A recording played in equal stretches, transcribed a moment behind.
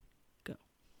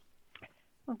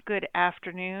Well, good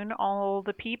afternoon, all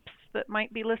the peeps that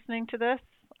might be listening to this.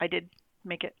 I did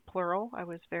make it plural. I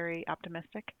was very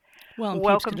optimistic. Well, and peeps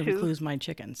Welcome could to include my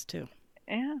chickens too.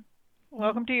 yeah, Hmm.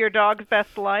 welcome to your dog's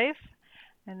best life.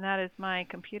 And that is my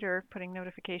computer putting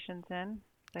notifications in.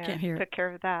 Can't There, hear it. took care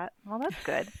of that. Well, that's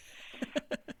good.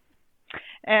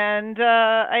 And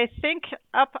I think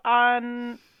up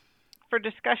on for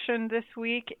discussion this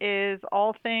week is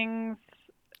all things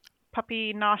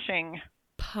puppy noshing,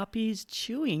 Puppies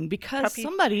chewing because puppies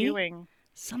somebody, chewing.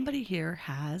 somebody here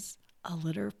has a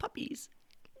litter of puppies.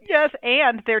 Yes,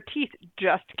 and their teeth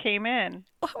just came in.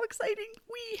 Oh, how exciting!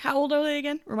 How old are they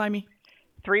again? Remind me.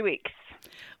 3 weeks.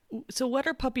 So, what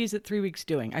are puppies at 3 weeks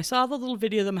doing? I saw the little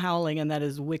video of them howling, and that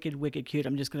is wicked, wicked cute.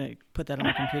 I'm just gonna put that on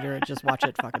my computer and just watch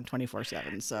it fucking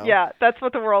 24/7. So, Yeah, that's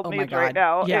what the world oh my needs right god,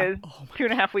 now yeah. is Oh my two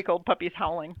and a god. half week old puppies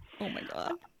howling. Oh my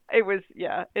god. It was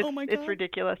yeah, Oh my it's god.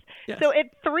 ridiculous. So Yes.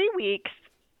 at 3 weeks,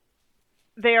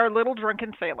 they are little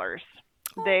drunken sailors.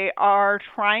 Oh. They are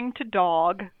trying to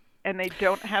dog, and they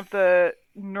don't have the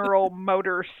neural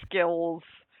motor skills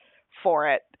for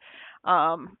it.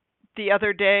 The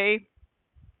other day,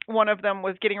 one of them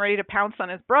was getting ready to pounce on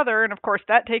his brother, and of course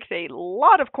that takes a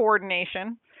lot of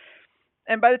coordination.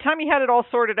 And by the time he had it all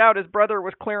sorted out, his brother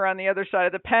was clear on the other side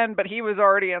of the pen, but he was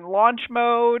already in launch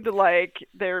mode, like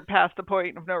they're past the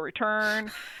point of no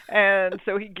return. And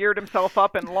so he geared himself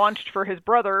up and launched for his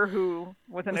brother, who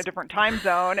was in a Was different time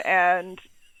zone, and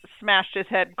smashed his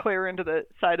head clear into the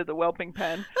side of the whelping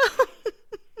pen.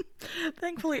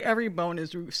 Thankfully, every bone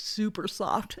is super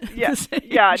soft at Yeah, this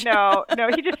yeah, age. no,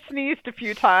 he just sneezed a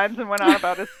few times and went on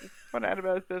about his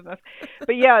business.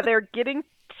 But yeah, they're getting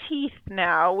teeth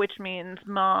now, which means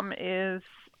mom is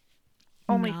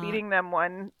only Not, feeding them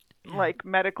when yeah. like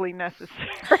medically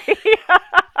necessary.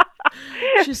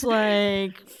 She's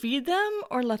like, feed them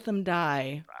or let them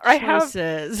die. I have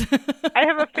Choices. I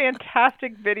have a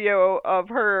fantastic video of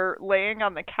her laying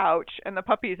on the couch and the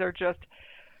puppies are just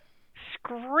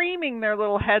screaming their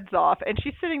little heads off and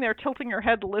she's sitting there tilting her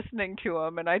head listening to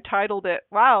them and I titled it,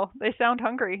 "Wow, they sound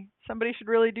hungry. Somebody should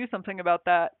really do something about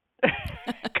that."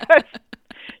 Cuz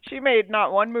she made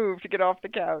not one move to get off the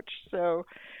couch. So,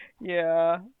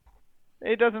 yeah,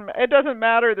 it doesn't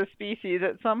matter the species.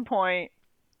 At some point,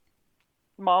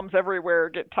 moms everywhere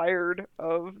get tired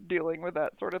of dealing with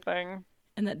that sort of thing.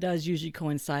 And that does usually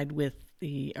coincide with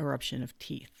the eruption of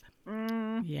teeth. Yeah.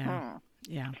 Hmm.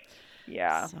 Yeah.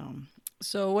 Yeah. So,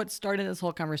 so what started this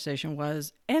whole conversation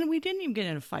was, and we didn't even get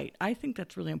in a fight. I think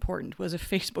that's really important. Was a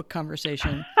Facebook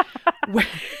conversation. Where,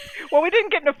 Well, we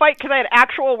didn't get in a fight because I had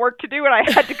actual work to do and I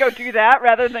had to go do that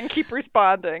rather than keep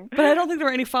responding. but I don't think there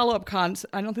were any follow up cons.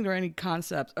 I don't think there were any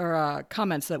concepts or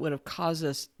comments that would have caused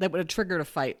us that would have triggered a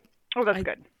fight. Oh, that's I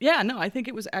good. Yeah, no, I think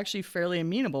it was actually fairly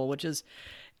amenable, which is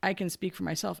I can speak for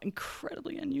myself,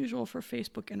 incredibly unusual for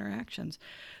Facebook interactions.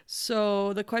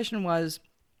 So the question was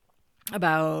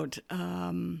about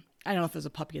I don't know if it was a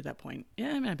puppy at that point.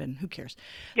 Yeah, it might have been. Who cares?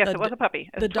 Yes, it The was a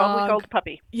puppy. It was the a 12-week dog. old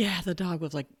puppy. Yeah, the dog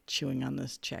was like chewing on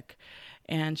this chick,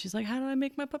 and she's like, "How do I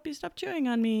make my puppy stop chewing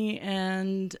on me?"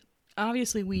 And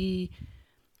obviously,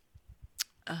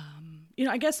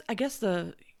 I guess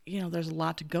there's a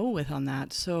lot to go with on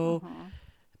that. So Hmm.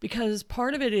 because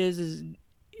part of it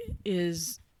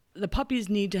is the puppies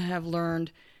need to have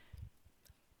learned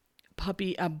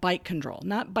puppy bite control,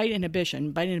 not bite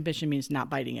inhibition. Bite inhibition means not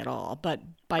biting at all, but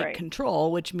bite Right.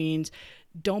 control, which means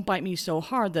don't bite me so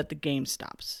hard that the game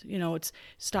stops. It's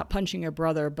stop punching your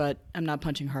brother, but I'm not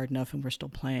punching hard enough and we're still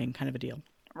playing kind of a deal.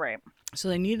 Right. So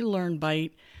they need to learn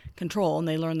bite control, and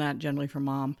they learn that generally from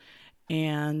mom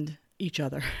and each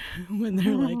other when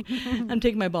they're like, I'm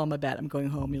taking my ball, my bat, I'm going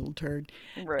home, you little turd.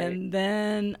 Right. And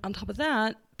then on top of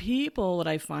that, people that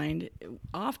I find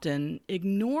often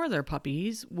ignore their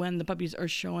puppies when the puppies are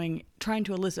trying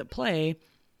to elicit play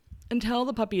until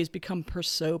the puppy has become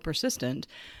so persistent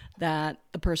that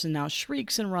the person now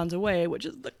shrieks and runs away, which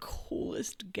is the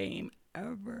coolest game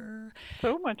ever.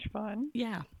 So much fun.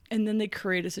 Yeah. And then they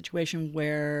create a situation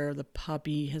where the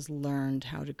puppy has learned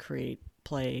how to create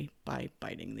play by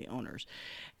biting the owners.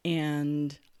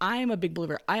 And I am a big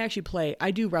believer. I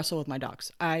do wrestle with my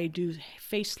dogs. I do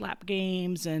face slap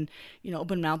games and,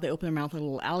 open mouth. They open their mouth like a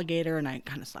little alligator and I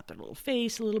kind of slap their little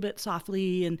face a little bit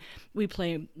softly. And we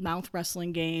play mouth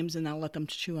wrestling games and I'll let them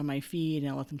chew on my feet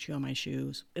and I'll let them chew on my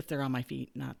shoes if they're on my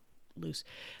feet, not loose.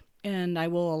 And I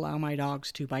will allow my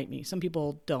dogs to bite me. Some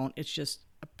people don't. It's just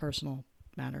a personal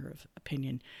matter of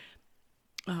opinion.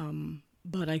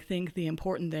 But I think the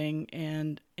important thing,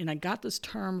 and I got this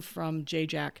term from J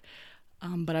Jack,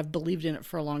 but I've believed in it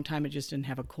for a long time. It just didn't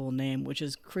have a cool name, which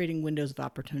is creating windows of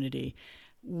opportunity.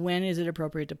 When is it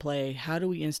appropriate to play? How do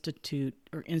we institute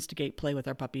or instigate play with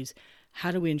our puppies?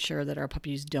 How do we ensure that our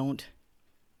puppies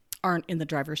aren't in the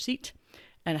driver's seat?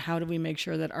 And how do we make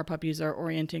sure that our puppies are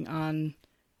orienting on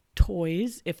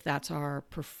toys, if that's our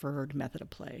preferred method of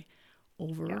play,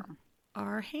 over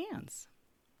our hands?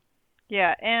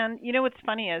 Yeah, and you know what's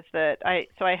funny is that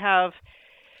I have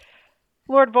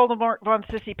Lord Voldemort von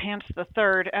Sissy Pants the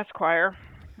Third Esquire,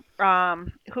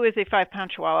 who is a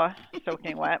 5-pound Chihuahua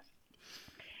soaking wet,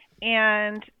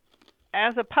 and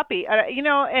as a puppy,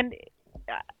 and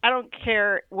I don't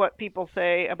care what people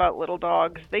say about little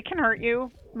dogs; they can hurt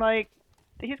you. Like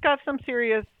he's got some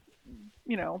serious,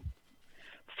 you know,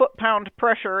 foot-pound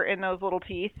pressure in those little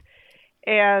teeth,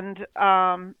 and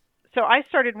so I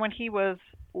started when he was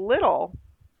little,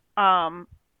 um,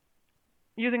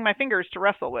 using my fingers to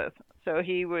wrestle with. So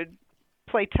he would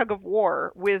play tug of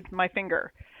war with my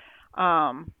finger,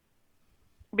 um,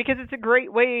 because it's a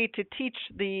great way to teach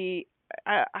the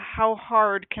how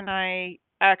hard can I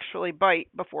actually bite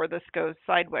before this goes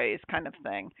sideways kind of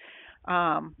thing.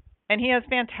 And he has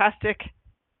fantastic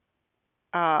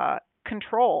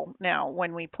control now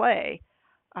when we play.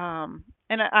 And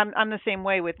I'm the same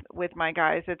way with my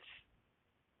guys.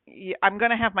 I'm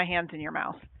gonna have my hands in your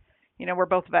mouth. You know, we're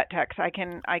both vet techs. I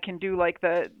can do like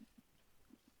the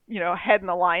head in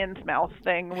the lion's mouth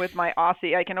thing with my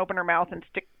Aussie. I can open her mouth and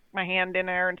stick my hand in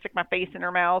there and stick my face in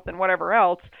her mouth and whatever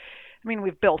else. I mean,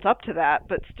 we've built up to that,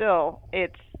 but still,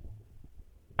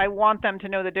 I want them to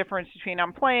know the difference between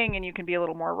I'm playing and you can be a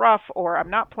little more rough, or I'm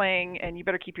not playing and you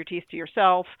better keep your teeth to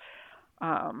yourself.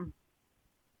 Um,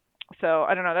 so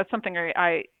I don't know. That's something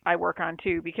I work on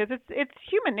too, because it's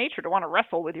human nature to want to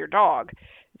wrestle with your dog.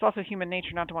 It's also human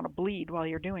nature not to want to bleed while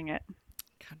you're doing it.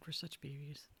 God, we're such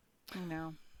babies. I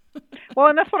know. Well,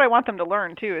 and that's what I want them to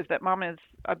learn too, is that mom is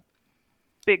a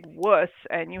big wuss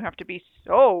and you have to be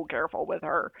so careful with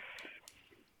her.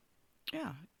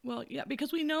 Yeah. Well, yeah,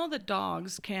 because we know that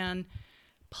dogs can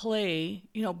play.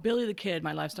 You know, Billy the Kid,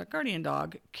 my livestock guardian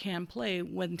dog, can play.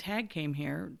 When Tag came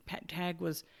here, Tag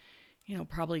was,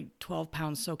 probably 12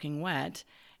 pounds soaking wet,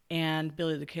 and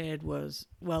Billy the Kid was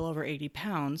well over 80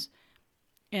 pounds.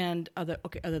 And other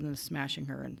than smashing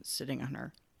her and sitting on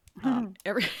her,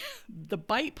 the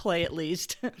bite play at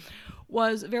least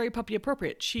was very puppy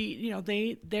appropriate.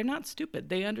 They're not stupid.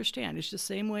 They understand. It's the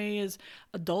same way as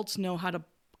adults know how to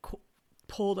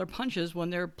pull their punches when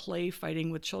they're play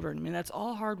fighting with children. I mean, that's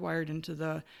all hardwired into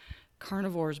the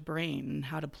carnivore's brain, and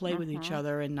how to play with each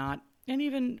other, and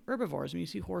even herbivores. I mean, you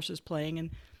see horses playing,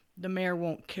 and the mare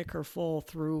won't kick her foal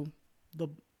through the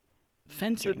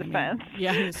fencing. Through the fence.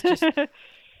 Yeah, it's just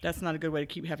that's not a good way to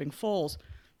keep having foals.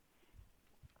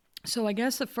 So I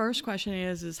guess the first question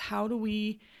is how do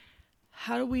we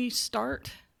introduce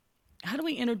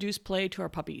play to our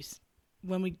puppies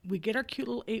when we get our cute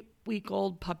little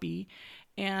 8-week-old puppy,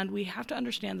 and we have to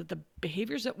understand that the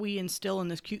behaviors that we instill in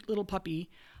this cute little puppy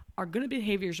are going to be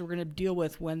behaviors we're going to deal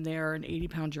with when they're an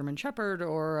 80-pound German Shepherd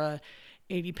or a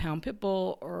 80-pound Pit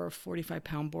Bull or a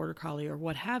 45-pound Border Collie or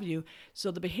what have you.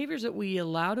 So the behaviors that we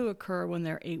allow to occur when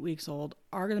they're 8 weeks old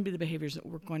are going to be the behaviors that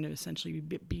we're going to essentially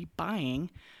be buying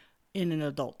in an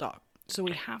adult dog. So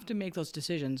we have to make those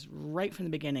decisions right from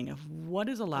the beginning of what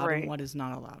is allowed and what is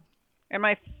not allowed. And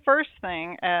my first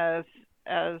thing as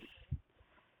a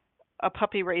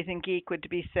puppy raising geek would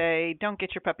be say, don't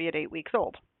get your puppy at 8 weeks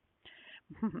old.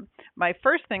 My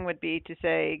first thing would be to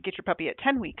say, get your puppy at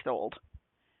 10 weeks old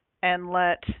and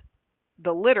let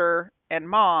the litter and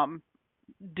mom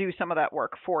do some of that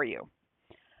work for you.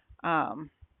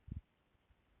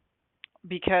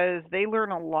 Because they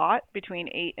learn a lot between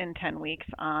 8 and 10 weeks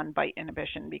on bite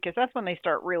inhibition, because that's when they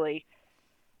start really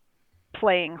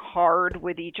playing hard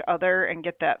with each other and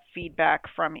get that feedback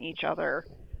from each other.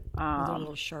 With their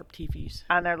little sharp teethies.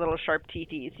 On their little sharp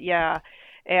teethies, yeah.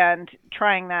 And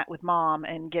trying that with mom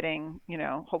and getting,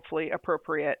 hopefully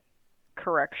appropriate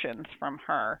corrections from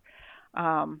her.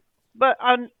 But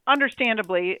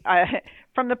understandably,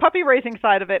 from the puppy raising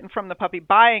side of it and from the puppy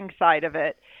buying side of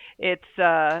it,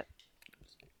 it's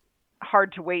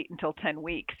hard to wait until 10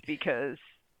 weeks, because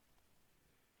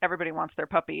everybody wants their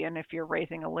puppy, and if you're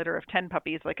raising a litter of 10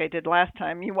 puppies like I did last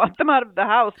time, you want them out of the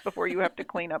house before you have to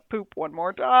clean up poop one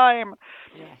more time.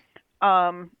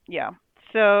 Yeah.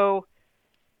 So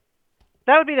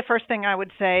that would be the first thing I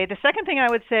would say. The second thing I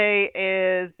would say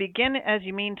is begin as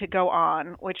you mean to go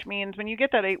on, which means when you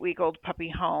get that 8-week-old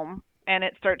puppy home and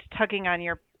it starts tugging on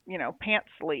your, pants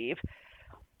sleeve,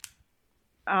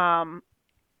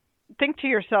 think to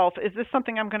yourself, is this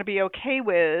something I'm going to be okay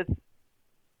with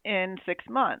in 6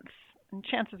 months? And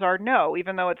chances are no,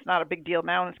 even though it's not a big deal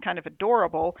now and it's kind of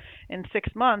adorable. In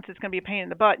 6 months, it's going to be a pain in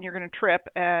the butt and you're going to trip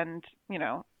and,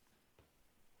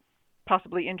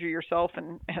 possibly injure yourself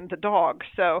and the dog.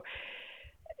 So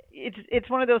it's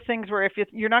one of those things where if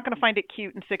you're not going to find it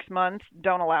cute in 6 months,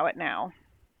 don't allow it now.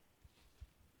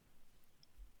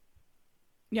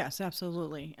 Yes,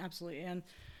 absolutely, absolutely. And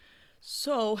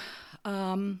so,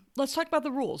 let's talk about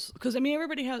the rules because I mean,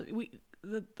 everybody has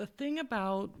the thing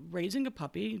about raising a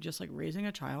puppy, just like raising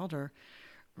a child or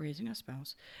raising a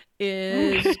spouse,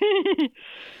 is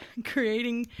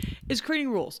creating creating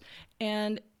rules,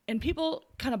 and people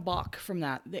kind of balk from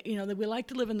that. That we like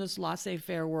to live in this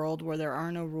laissez-faire world where there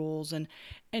are no rules, and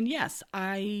yes,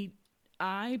 I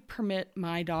permit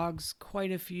my dogs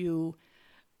quite a few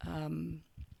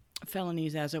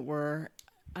felonies, as it were,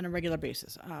 on a regular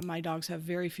basis. My dogs have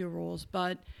very few rules,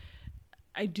 but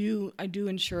I do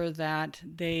ensure that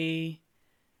they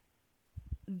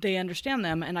understand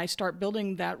them, and I start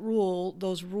building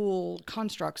those rule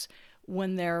constructs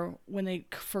when they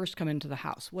first come into the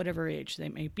house, whatever age they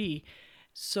may be.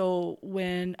 So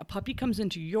when a puppy comes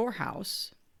into your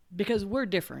house, because we're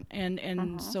different,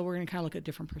 and so we're going to kind of look at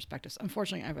different perspectives.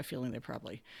 Unfortunately, I have a feeling they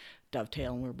probably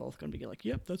dovetail, and we're both going to be like,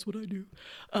 "Yep, that's what I do."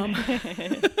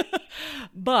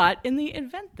 But in the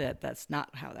event that that's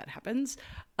not how that happens,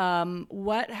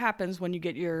 what happens when you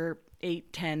get your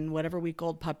 8, 10, whatever week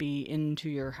old puppy into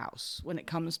your house when it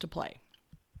comes to play?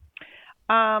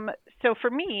 So for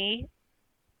me,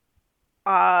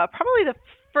 probably the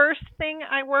first thing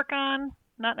I work on,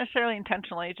 not necessarily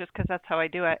intentionally, just because that's how I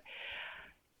do it,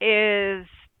 is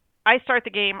I start the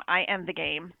game, I end the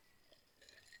game,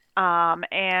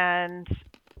 and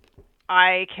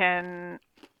I can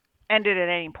end it at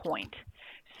any point.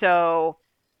 So,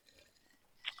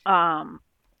 I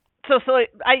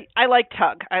like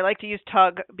Tug. I like to use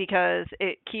Tug because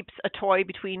it keeps a toy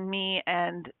between me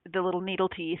and the little needle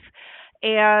teeth,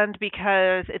 and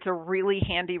because it's a really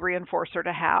handy reinforcer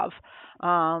to have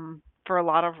for a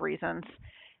lot of reasons.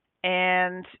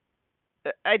 And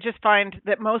I just find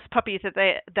that most puppies at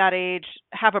that age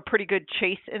have a pretty good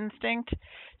chase instinct.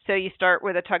 So you start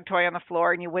with a Tug toy on the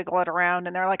floor and you wiggle it around,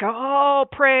 and they're like, "Oh,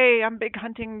 prey! I'm big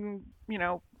hunting,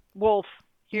 wolf.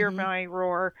 Hear Mm-hmm. my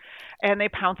roar!" And they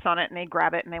pounce on it and they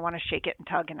grab it and they want to shake it and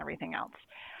tug and everything else.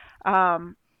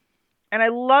 Um, and I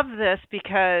love this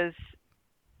because,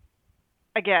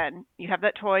 again, you have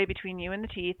that toy between you and the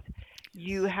teeth.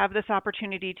 You have this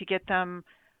opportunity to get them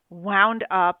wound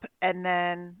up and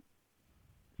then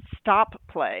stop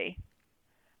play,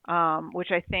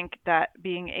 which I think that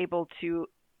being able to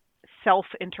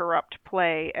self-interrupt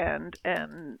play and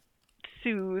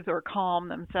soothe or calm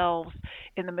themselves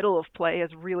in the middle of play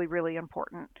is really, really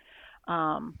important.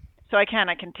 So I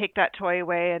can take that toy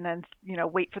away and then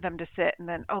wait for them to sit and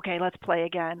then okay, let's play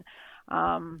again,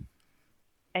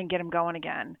 and get them going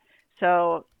again.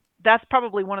 So that's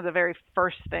probably one of the very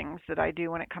first things that I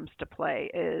do when it comes to play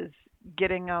is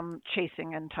getting them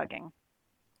chasing and tugging,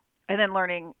 and then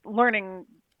learning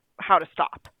how to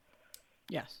stop.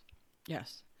 Yes,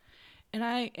 yes.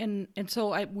 And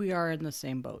so we are in the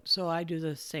same boat. So I do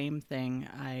the same thing.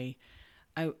 I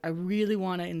really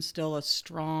want to instill a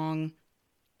strong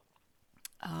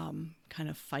kind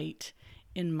of fight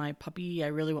in my puppy. I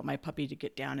really want my puppy to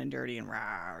get down and dirty and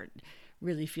rah,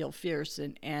 really feel fierce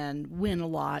and win a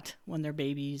lot when they're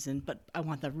babies. But I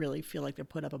want them to really feel like they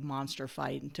put up a monster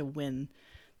fight and to win,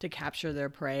 to capture their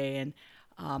prey. And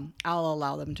I'll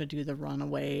allow them to do the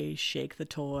runaway, shake the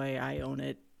toy, I own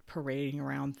it, parading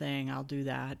around thing. I'll do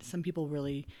that. Some people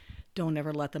really don't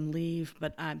ever let them leave,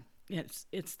 but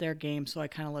it's their game, so I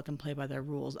kind of let them play by their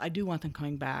rules. I do want them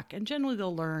coming back, and generally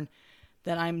they'll learn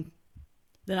that I'm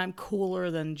cooler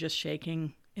than just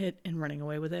shaking it and running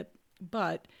away with it.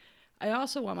 But I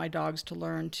also want my dogs to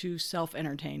learn to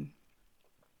self-entertain,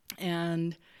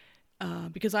 and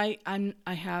because I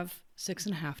have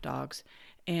 6.5 dogs,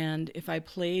 and if I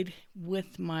played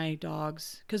with my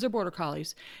dogs, because they're border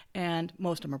collies, and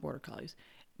most of them are border collies.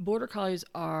 Border collies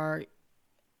are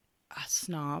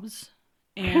snobs,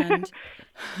 and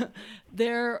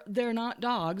they're not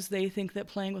dogs. They think that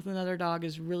playing with another dog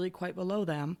is really quite below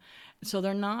them, so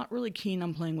they're not really keen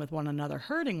on playing with one another,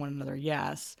 hurting one another,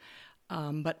 yes,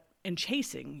 but and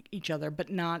chasing each other, but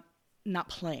not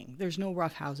playing. There's no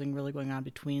roughhousing really going on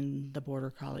between the border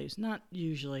collies, not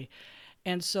usually.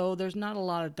 And so there's not a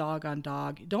lot of dog on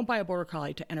dog. Don't buy a border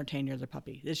collie to entertain your other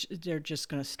puppy. They're just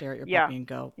going to stare at your Yeah, puppy and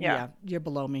go, yeah, "Yeah, you're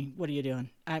below me. What are you doing?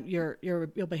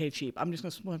 You'll behave cheap. I'm just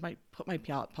going to put my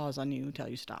paws on you until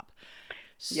you stop."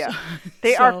 So, yeah.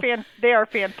 They are so they are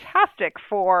fantastic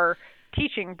for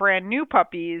teaching brand new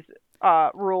puppies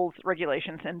rules,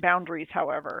 regulations, and boundaries,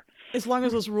 however. As long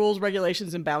as those rules,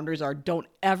 regulations, and boundaries are, don't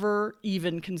ever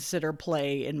even consider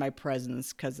play in my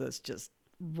presence because it's just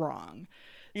wrong.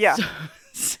 Yeah.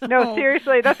 So, No, so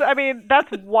seriously, that's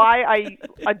why I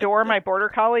adore my border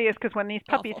collie, is because when these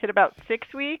puppies oh, hit about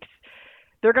 6 weeks,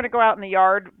 they're going to go out in the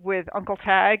yard with Uncle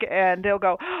Tag, and they'll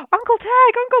go, Uncle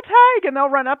Tag, Uncle Tag, and they'll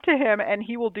run up to him, and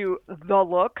he will do the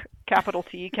look, capital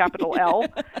T, capital L,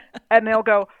 and they'll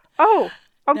go, oh,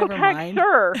 Uncle never Tag, mind.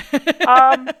 sir,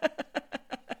 um,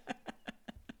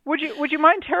 would you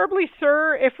mind terribly,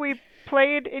 sir, if we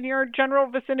played in your general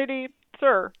vicinity,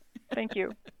 sir? Thank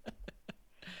you.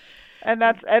 And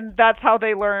that's how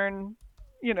they learn,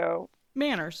 you know,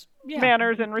 Manners. Yeah.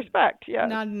 manners and respect. Yes.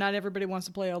 Not everybody wants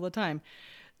to play all the time.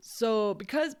 So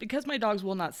because my dogs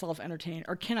will not self-entertain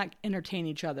or cannot entertain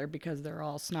each other because they're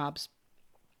all snobs,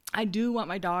 I do want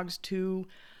my dogs to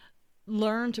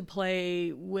learn to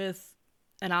play with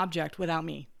an object without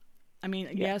me. I mean,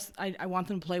 yes, I want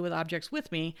them to play with objects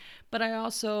with me, but I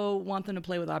also want them to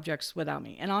play with objects without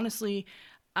me. And honestly,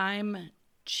 I'm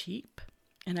cheap.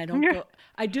 And I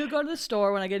do go to the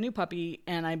store when I get a new puppy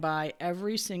and I buy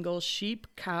every single sheep,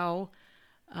 cow,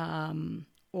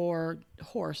 or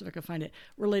horse, if I can find it,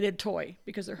 related toy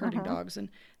because they're herding dogs and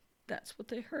that's what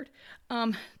they herd.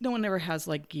 No one ever has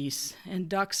like geese, and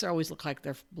ducks always look like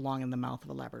they belong in the mouth of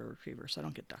a Labrador Retriever, so I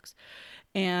don't get ducks.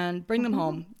 And bring them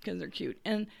home because they're cute.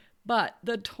 But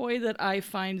the toy that I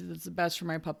find that's the best for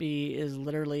my puppy is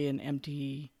literally an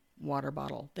empty water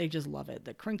bottle. They just love it.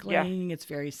 The crinkling, it's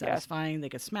very satisfying. They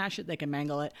can smash it, they can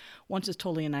mangle it. Once it's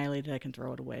totally annihilated, I can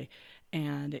throw it away.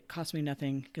 And it costs me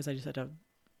nothing because I just had to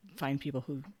find people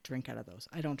who drink out of those.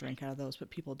 I don't drink out of those,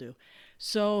 but people do.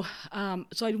 So I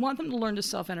want them to learn to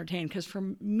self-entertain because for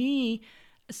me,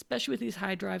 especially with these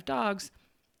high drive dogs,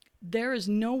 there is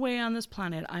no way on this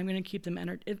planet I'm going to keep them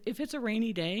entertained. If it's a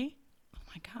rainy day, oh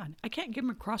my God, I can't give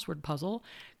them a crossword puzzle.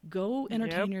 Go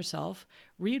entertain yourself,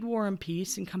 read War and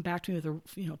Peace, and come back to me with a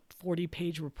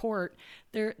 40-page report.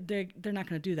 They're not going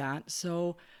to do that.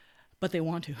 So, but they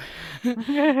want to.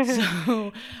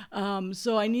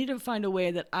 So I need to find a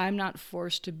way that I'm not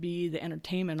forced to be the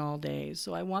entertainment all day.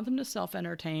 So I want them to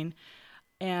self-entertain.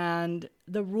 And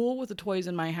the rule with the toys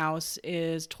in my house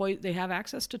is they have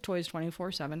access to toys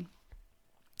 24/7.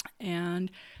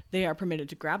 And they are permitted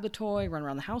to grab the toy, run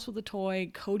around the house with the toy.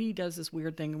 Cody does this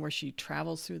weird thing where she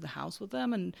travels through the house with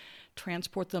them and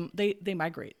transport them. They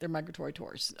migrate. They're migratory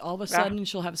tours. All of a sudden,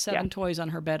 she'll have 7 toys on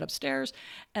her bed upstairs.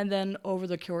 And then over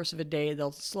the course of a day,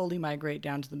 they'll slowly migrate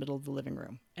down to the middle of the living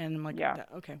room. And I'm like,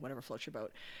 okay, whatever floats your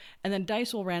boat. And then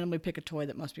Dice will randomly pick a toy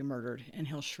that must be murdered, and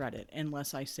he'll shred it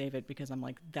unless I save it because I'm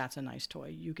like, that's a nice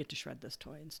toy. You get to shred this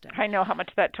toy instead. I know how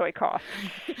much that toy costs.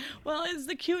 Well, it's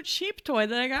the cute sheep toy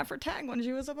that I got for Tag when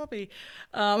she was a puppy.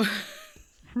 And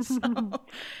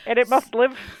it must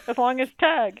live as long as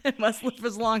Tag. It must live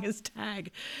as long as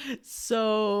Tag.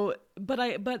 So, but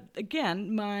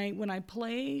again, when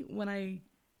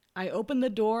I open the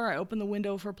door, I open the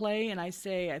window for play, and I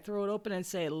throw it open and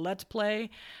say, let's play.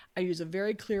 I use a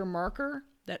very clear marker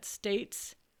that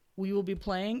states we will be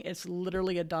playing. It's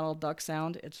literally a Donald Duck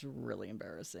sound. It's really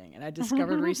embarrassing. And I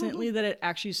discovered recently that it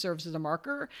actually serves as a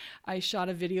marker. I shot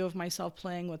a video of myself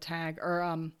playing with Tag,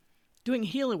 or doing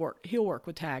heel work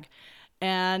with Tag.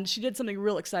 And she did something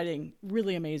real exciting,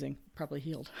 really amazing, probably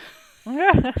healed.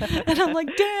 And I'm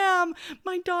like, damn,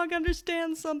 my dog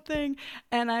understands something.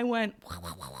 And I went,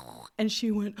 and she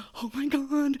went, oh my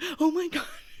God.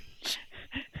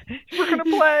 We're going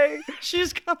to play.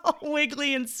 She's got all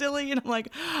wiggly and silly. And I'm like,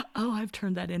 oh, I've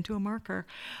turned that into a marker.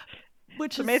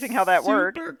 Which it's amazing how that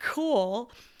works. Super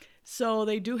cool. So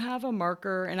they do have a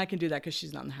marker, and I can do that because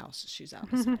she's not in the house. She's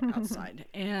outside.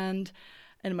 And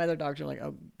my other dogs are like,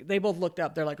 oh, they both looked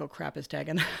up. They're like, oh, crap, is Tag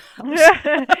in the house?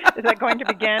 Is that going to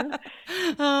begin?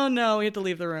 Oh, no, we have to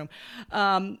leave the room.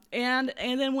 And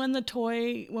then when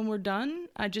we're done,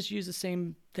 I just use the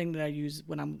same thing that I use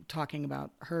when I'm talking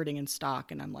about herding and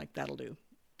stock. And I'm like, that'll do.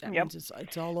 That means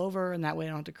it's all over. And that way I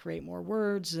don't have to create more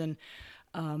words. And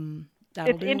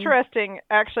it's interesting.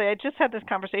 Actually, I just had this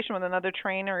conversation with another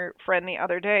trainer friend the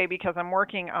other day because I'm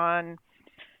working on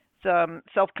some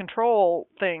self-control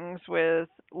things with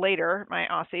Later, my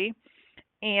Aussie,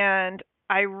 and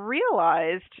I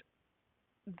realized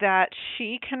that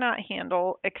she cannot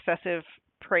handle excessive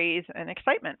praise and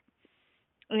excitement.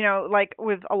 You know, like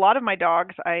with a lot of my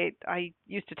dogs, I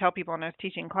used to tell people when I was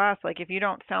teaching class, like, if you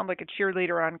don't sound like a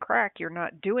cheerleader on crack, you're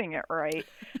not doing it right.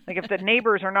 Like, if the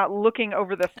neighbors are not looking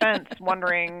over the fence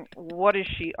wondering, what is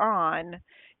she on,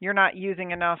 you're not using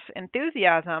enough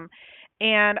enthusiasm.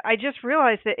 And I just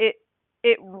realized that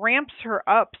it ramps her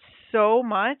up so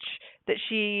much that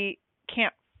she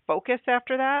can't focus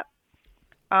after that.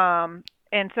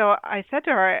 And so I said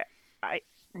to her, I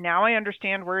now I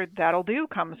understand where that'll do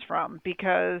comes from,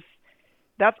 because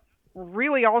that's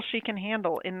really all she can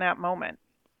handle in that moment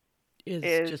Is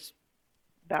is just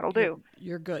that'll do.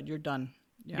 you're good. You're done.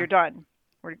 Yeah. You're done.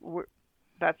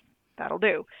 That's that'll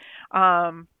do.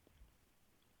 Um,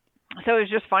 so it was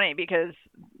just funny because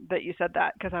that you said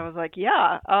that, because I was like,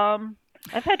 yeah,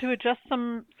 I've had to adjust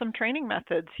some training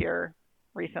methods here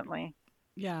recently.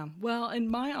 Yeah. Well, in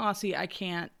my Aussie, I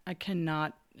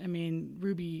cannot. I mean,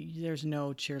 Ruby, there's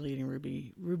no cheerleading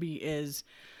Ruby. Ruby is,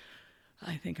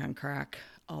 I think, on crack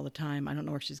all the time. I don't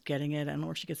know where she's getting it. I don't know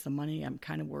where she gets the money. I'm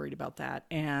kind of worried about that.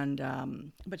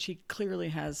 And, but she clearly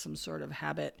has some sort of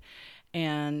habit.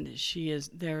 And oh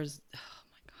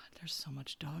my God, there's so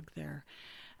much dog there.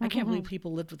 I can't believe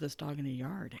people lived with this dog in a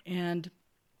yard. And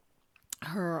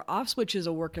her off switch is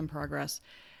a work in progress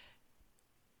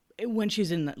when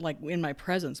she's in my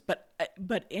presence, but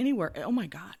anywhere. Oh my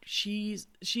God, she's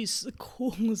the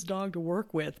coolest dog to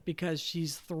work with, because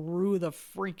she's through the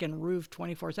freaking roof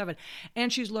 24/7,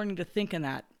 and she's learning to think in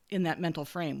that mental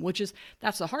frame,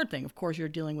 that's the hard thing. Of course, you're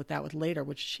dealing with that with later,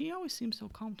 which she always seems so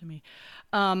calm to me.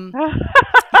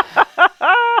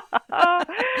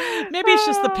 Maybe it's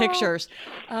just the pictures.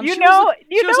 She always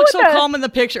looks so calm in the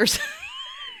pictures.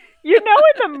 You know,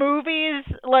 in the movies,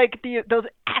 like those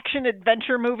action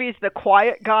adventure movies, the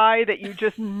quiet guy that you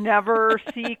just never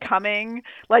see coming,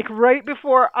 like right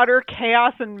before utter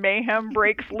chaos and mayhem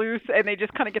breaks loose, and they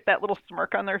just kind of get that little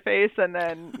smirk on their face, and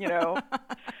then,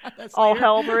 all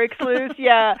hell breaks loose.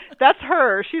 Yeah, that's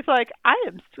her. She's like, I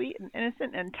am sweet and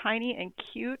innocent and tiny and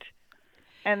cute,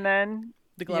 and then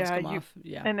the gloves come off.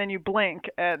 Yeah, and then you blink,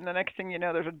 and the next thing you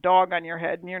know, there's a dog on your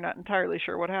head, and you're not entirely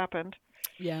sure what happened.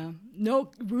 Yeah. No,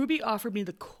 Ruby offered me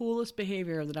the coolest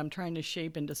behavior that I'm trying to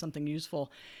shape into something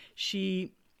useful.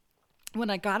 When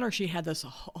I got her, she had this,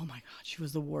 oh my God, she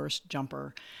was the worst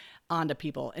jumper onto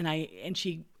people. And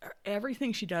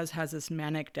everything she does has this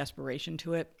manic desperation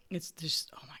to it. It's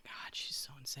just, oh my God, she's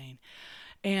so insane.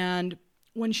 And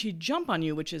when she jump on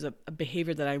you, which is a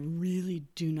behavior that I really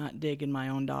do not dig in my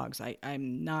own dogs,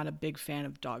 I'm not a big fan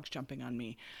of dogs jumping on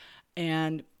me.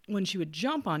 And when she would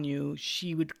jump on you,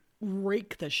 she would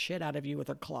rake the shit out of you with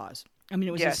her claws. I mean,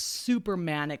 it was a super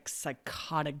manic,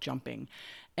 psychotic jumping.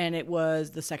 And it was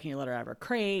the second you let her out of her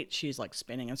crate, she's like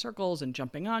spinning in circles and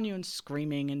jumping on you and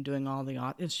screaming and doing all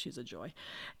she's a joy.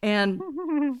 And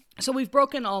so we've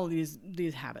broken all of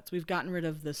these habits. We've gotten rid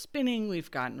of the spinning,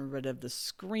 we've gotten rid of the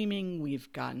screaming,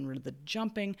 we've gotten rid of the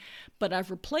jumping, but I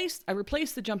replaced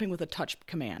the jumping with a touch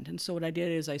command. And so what I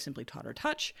did is I simply taught her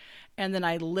touch, and then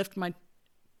I lift my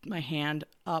hand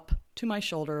up to my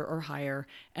shoulder or higher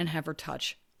and have her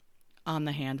touch on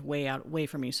the hand way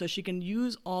from me, so she can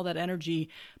use all that energy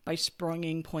by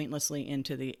springing pointlessly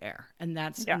into the air. And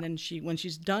and then when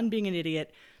she's done being an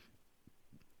idiot,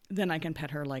 then I can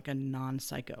pet her like a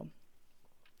non-psycho.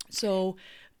 So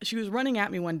she was running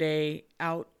at me one day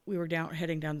out. We were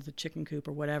heading down to the chicken coop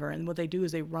or whatever, and what they do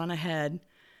is they run ahead,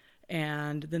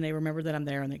 and then they remember that I'm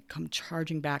there, and they come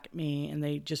charging back at me, and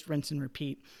they just rinse and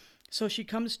repeat. So she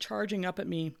comes charging up at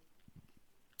me,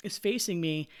 is facing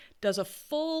me, does a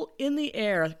full in the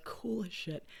air, cool as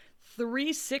shit,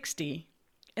 360,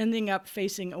 ending up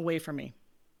facing away from me.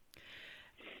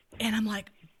 And I'm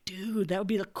like, dude, that would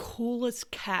be the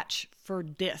coolest catch for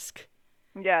disc.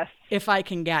 Yes. If I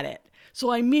can get it. So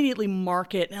I immediately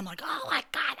mark it, and I'm like, oh my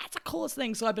God, that's the coolest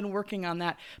thing. So I've been working on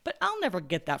that. But I'll never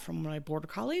get that from my border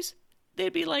collies.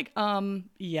 They'd be like,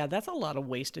 yeah, that's a lot of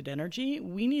wasted energy.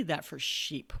 We need that for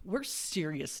sheep. We're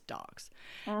serious dogs.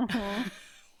 Mm-hmm.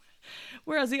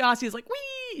 Whereas the Aussie is like,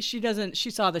 wee! She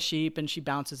saw the sheep and she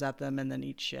bounces at them and then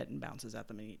eats shit and bounces at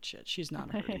them and eats shit. She's not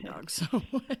a herding dog. So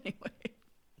anyway.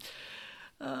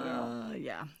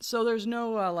 Yeah. So there's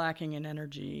no lacking in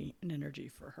energy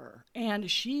for her. And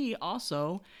she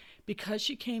also, because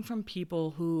she came from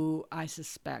people who I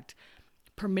suspect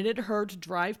permitted her to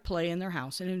drive play in their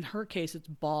house, and in her case it's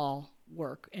ball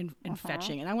work and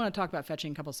fetching, and I want to talk about fetching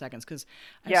in a couple of seconds, because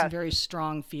I have some very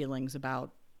strong feelings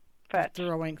about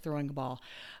throwing a ball,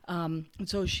 and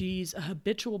so she's a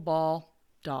habitual ball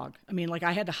dog. I mean, like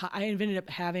I ended up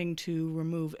having to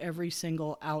remove every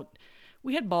single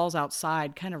we had balls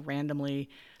outside kind of randomly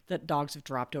that dogs have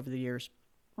dropped over the years.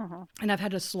 And I've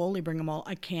had to slowly bring them all.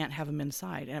 I can't have them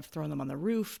inside, and I've thrown them on the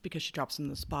roof because she drops them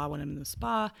in the spa when I'm in the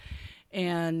spa.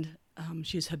 And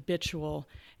she's habitual,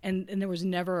 and there was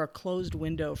never a closed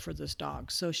window for this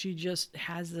dog. So she just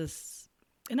has this,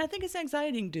 and I think it's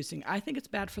anxiety inducing. I think it's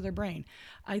bad for their brain.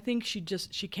 I think she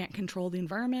can't control the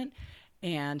environment,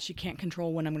 and she can't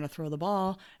control when I'm going to throw the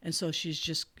ball. And so she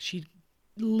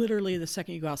literally the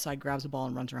second you go outside, grabs a ball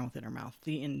and runs around with it in her mouth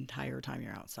the entire time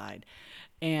you're outside.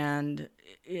 And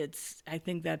I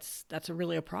think that's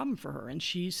really a problem for her. And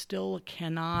she still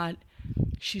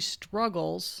she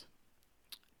struggles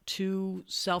to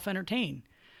self-entertain.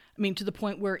 I mean, to the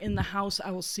point where in the house,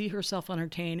 I will see her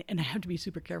self-entertain and I have to be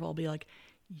super careful. I'll be like,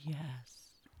 yes.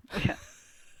 Yeah,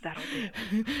 that'll do.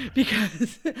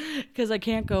 because I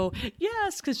can't go,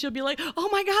 yes, because she'll be like, oh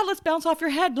my God, let's bounce off your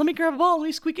head. Let me grab a ball. Let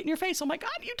me squeak it in your face. Oh my God,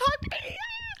 you talked to me.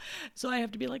 Yeah. So I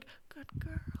have to be like, good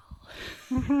girl.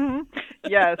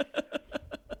 Yes.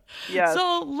 Yes.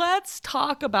 So let's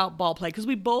talk about ball play because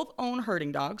we both own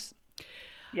herding dogs.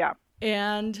 Yeah.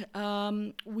 And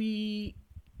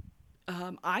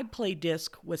I play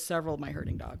disc with several of my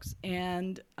herding dogs,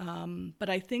 and but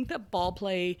I think that ball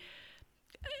play.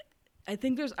 I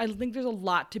think there's a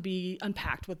lot to be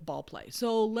unpacked with ball play.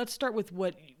 So let's start with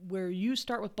where you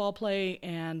start with ball play,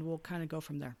 and we'll kind of go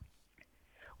from there.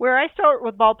 Where I start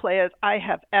with ball play is I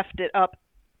have effed it up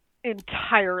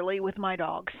entirely with my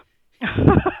dogs.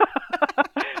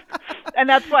 And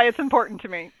that's why it's important to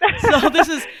me. So this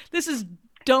is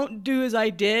don't do as I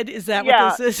did. Is that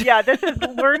what this is? Yeah, this is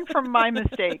learn from my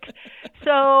mistakes.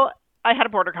 So I had a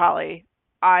border collie.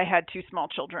 I had 2 small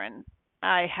children.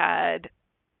 I had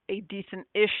a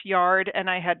decent-ish yard, and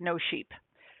I had no sheep.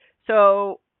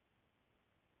 So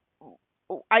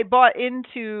I bought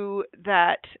into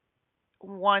that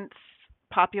once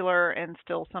popular and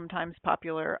still sometimes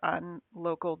popular on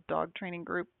local dog training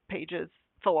group pages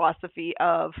philosophy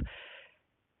of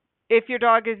if your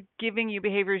dog is giving you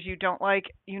behaviors you don't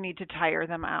like, you need to tire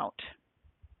them out.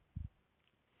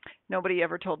 Nobody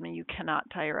ever told me you cannot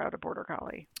tire out a border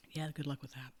collie. Yeah, good luck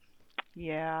with that.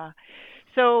 Yeah.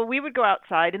 So we would go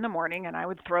outside in the morning and I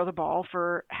would throw the ball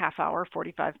for half hour,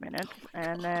 45 minutes.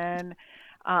 And then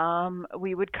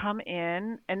we would come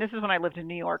in, and this is when I lived in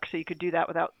New York, so you could do that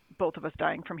without both of us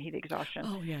dying from heat exhaustion.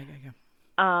 Oh, yeah.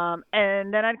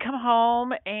 And then I'd come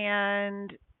home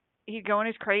and he'd go in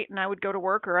his crate and I would go to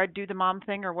work or I'd do the mom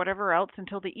thing or whatever else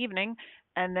until the evening.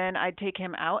 And then I'd take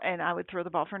him out and I would throw the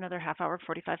ball for another half hour,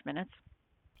 45 minutes.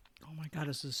 Oh my God,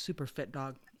 this is a super fit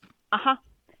dog. Uh-huh.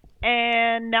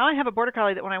 And now I have a border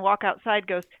collie that when I walk outside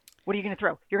goes, what are you going to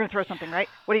throw? You're going to throw something, right?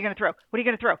 What are you going to throw? What are you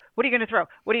going to throw? What are you going to throw?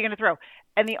 What are you going to throw?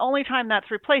 And the only time that's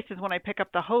replaced is when I pick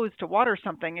up the hose to water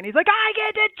something, and he's like, I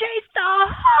get to chase the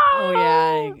hose! Oh,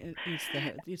 yeah,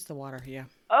 it eats the water, yeah.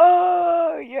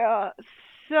 Oh, yeah.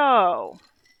 So,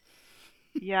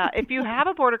 yeah, if you have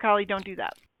a border collie, don't do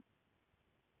that.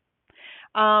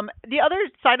 The other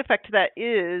side effect to that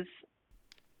is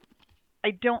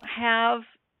I don't have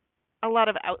a lot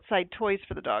of outside toys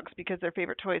for the dogs because their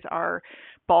favorite toys are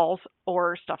balls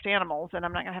or stuffed animals, and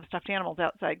I'm not going to have stuffed animals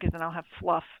outside because then I'll have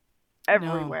fluff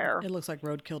everywhere. No, it looks like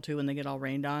roadkill too when they get all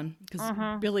rained on because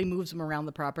Billy moves them around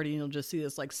the property and you'll just see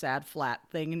this like sad flat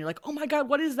thing and you're like, oh my God,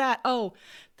 what is that? Oh,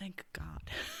 thank God.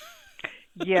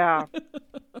 Yeah.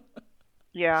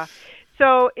 Yeah.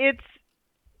 So it's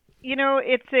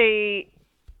a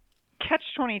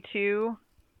catch-22.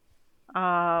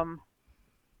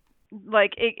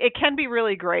 Like it can be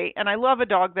really great, and I love a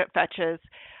dog that fetches.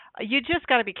 You just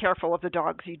got to be careful of the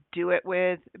dogs you do it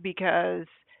with because,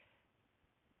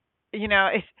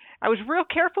 I was real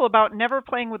careful about never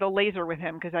playing with a laser with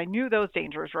him because I knew those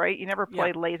dangers, right? You never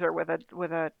play laser with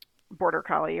a border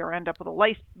collie or end up with a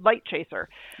light chaser.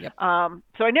 Yep.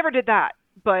 So I never did that,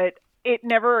 but it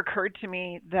never occurred to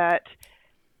me that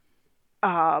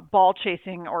ball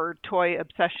chasing or toy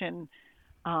obsession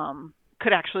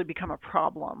could actually become a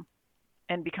problem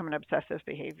and become an obsessive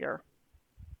behavior.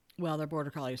 Well, they're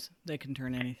border collies. They can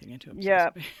turn anything into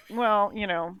obsessive behavior. Well,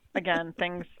 again,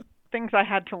 things I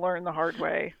had to learn the hard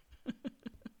way.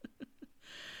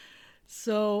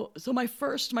 So my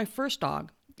first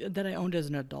dog that I owned as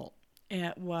an adult,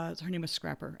 her name was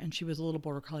Scrapper, and she was a little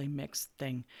border collie mix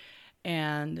thing,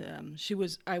 and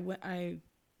I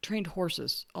trained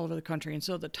horses all over the country, and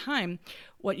so at the time,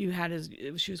 what you had is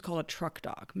she was called a truck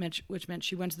dog, which meant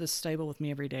she went to the stable with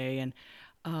me every day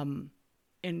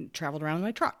and traveled around in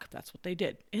my truck. That's what they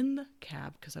did in the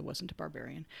cab because I wasn't a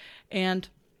barbarian, and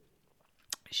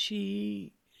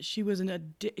she was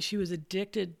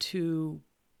addicted to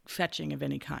fetching of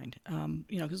any kind,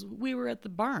 because we were at the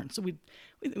barn, so we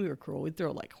were cruel. We'd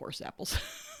throw like horse apples.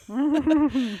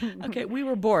 Okay, we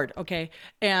were bored. Okay,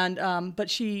 and but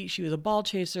she was a ball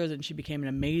chaser. Then she became an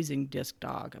amazing disc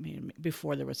dog. I mean,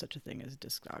 before there was such a thing as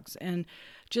disc dogs, and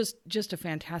just a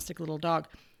fantastic little dog.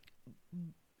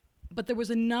 But there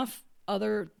was enough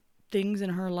other things in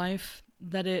her life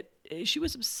that she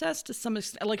was obsessed to some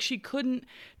extent. Like she couldn't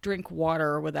drink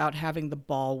water without having the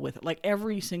ball with it. Like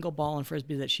every single ball in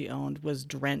Frisbee that she owned was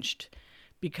drenched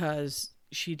because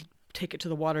she'd take it to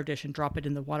the water dish and drop it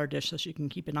in the water dish so she can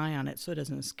keep an eye on it so it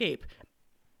doesn't escape.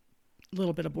 A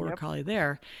little bit of border collie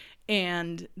there.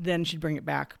 And then she'd bring it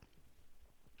back.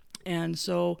 And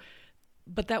so,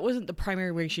 but that wasn't the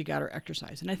primary way she got her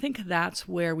exercise. And I think that's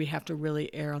where we have to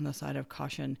really err on the side of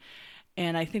caution.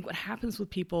 And I think what happens with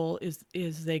people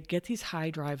is they get these high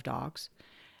drive dogs.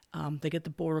 They get the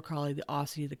border collie, the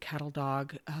Aussie, the cattle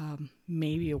dog,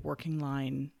 maybe a working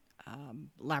line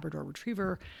Labrador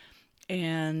retriever.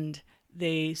 And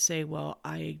they say, well,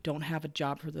 I don't have a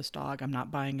job for this dog. I'm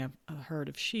not buying a herd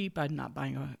of sheep. I'm not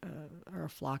buying a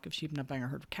flock of sheep. I'm not buying a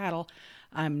herd of cattle.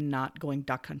 I'm not going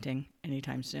duck hunting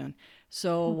anytime soon.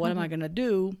 So what am I going to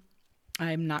do?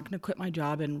 I'm not going to quit my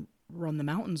job and run the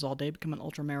mountains all day, become an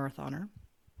ultra marathoner.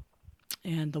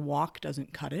 And the walk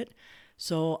doesn't cut it.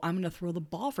 So I'm going to throw the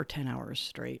ball for 10 hours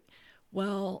straight.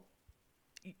 Well,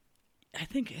 I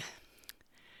think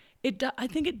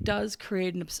it does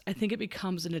create I think it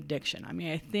becomes an addiction.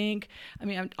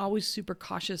 I'm always super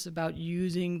cautious about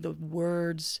using the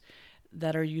words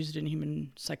that are used in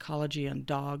human psychology on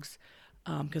dogs,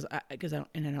 because I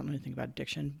don't know anything about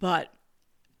addiction, but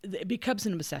it becomes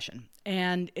an obsession,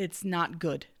 and it's not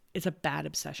good. It's a bad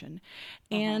obsession.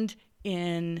 And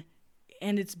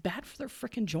it's bad for their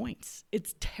freaking joints.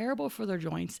 It's terrible for their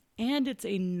joints, and it's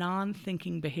a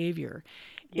non-thinking behavior.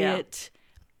 Yeah. It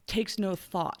takes no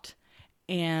thought.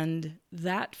 And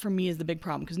that for me is the big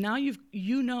problem, because now you've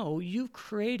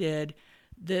created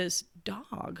this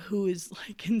dog who is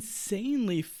like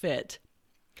insanely fit,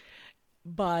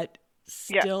 but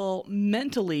still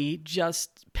mentally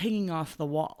just pinging off the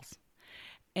walls.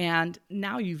 And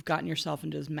now you've gotten yourself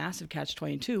into this massive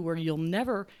catch-22 where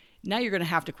now you're going to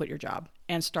have to quit your job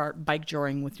and start bike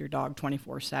joring with your dog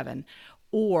 24/7.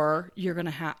 Or you're going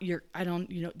to have,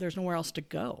 there's nowhere else to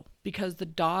go, because the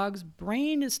dog's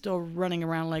brain is still running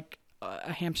around like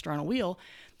a hamster on a wheel.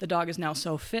 The dog is now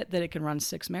so fit that it can run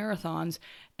 6 marathons,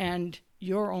 and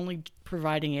you're only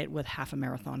providing it with half a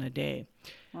marathon a day.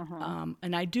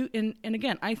 And I do, and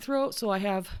again, I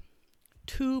have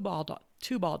two ball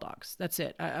dogs. That's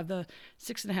it. Of the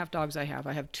 6.5 dogs I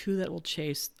have 2 that will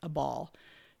chase a ball,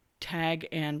 Tag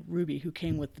and Ruby, who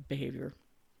came with the behavior.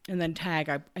 And then Tag,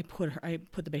 I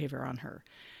put the behavior on her,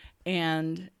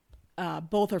 and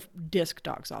both are disc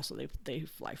dogs. Also, they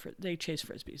chase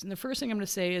frisbees. And the first thing I'm going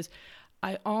to say is,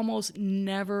 I almost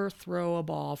never throw a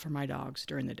ball for my dogs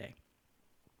during the day.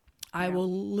 I will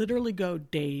literally go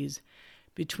days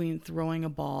between throwing a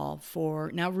ball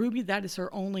for. Now, Ruby, that is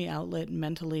her only outlet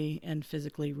mentally and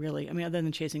physically, really. I mean, other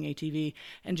than chasing ATV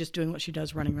and just doing what she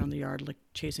does, running around the yard, like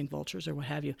chasing vultures or what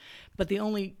have you. But the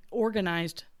only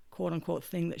organized quote unquote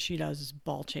thing that she does is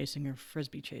ball chasing or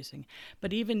frisbee chasing.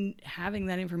 But even having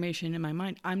that information in my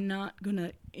mind, I'm not going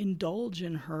to indulge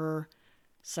in her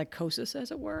psychosis,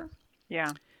 as it were.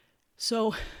 Yeah.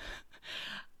 So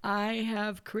I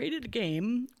have created a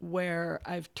game where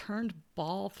I've turned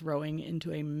ball throwing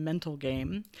into a mental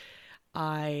game.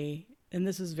 And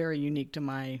this is very unique to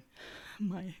my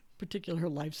particular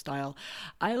lifestyle.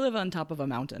 I live on top of a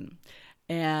mountain.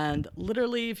 And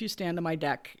literally, if you stand on my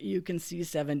deck, you can see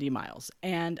 70 miles.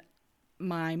 And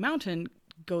my mountain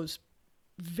goes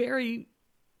very,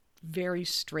 very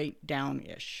straight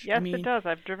down-ish. Yes, it does.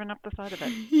 I've driven up the side of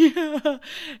it. Yeah.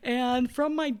 And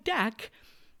from my deck,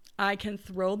 I can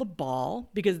throw the ball,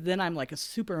 because then I'm like a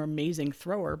super amazing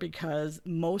thrower, because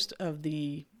most of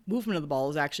the movement of the ball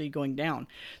is actually going down.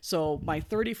 So my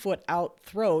 30-foot out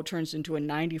throw turns into a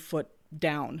 90-foot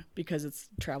down, because it's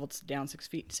traveled down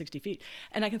 60 feet.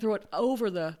 And I can throw it over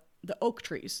the oak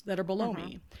trees that are below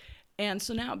me. And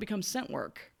so now it becomes scent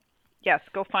work. Yes,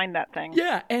 go find that thing.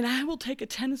 Yeah, and I will take a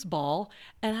tennis ball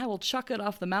and I will chuck it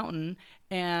off the mountain,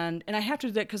 and I have to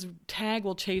do that because Tag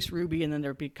will chase Ruby, and then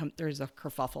there's a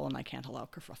kerfuffle, and I can't allow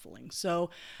kerfuffling. So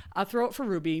I'll throw it for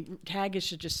Ruby. Tag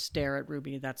should just stare at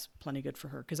Ruby. That's plenty good for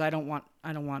her, because I don't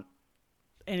want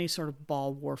any sort of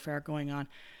ball warfare going on.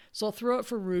 So I'll throw it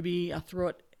for Ruby. I'll throw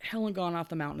it hell and gone off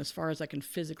the mountain as far as I can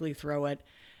physically throw it.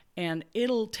 And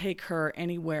it'll take her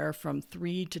anywhere from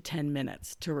 3 to 10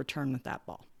 minutes to return with that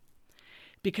ball.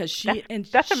 Because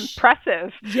that's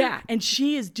impressive. Yeah, and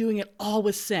she is doing it all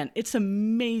with scent. It's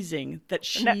amazing that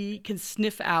she can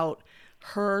sniff out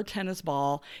her tennis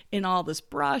ball in all this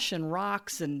brush and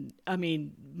rocks, and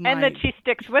and that she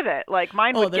sticks with it. Like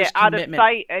mine would get out of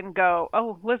sight and go,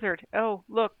 oh, lizard, oh,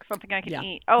 look, something I can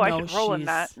eat. Oh, I should roll in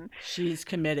that. She's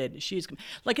committed.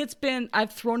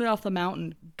 I've thrown it off the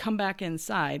mountain, come back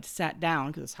inside, sat down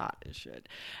because it's hot as shit,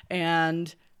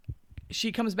 and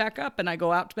she comes back up and I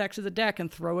go out back to the deck and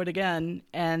throw it again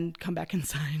and come back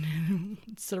inside and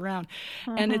sit around.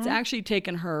 And it's actually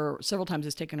taken her several times.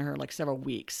 It's taken her like several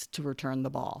weeks to return the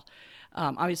ball.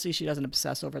 Obviously, she doesn't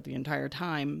obsess over it the entire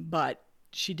time, but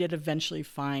she did eventually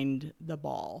find the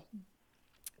ball.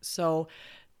 So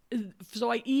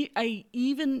I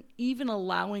even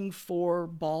allowing for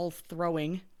ball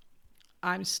throwing,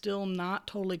 I'm still not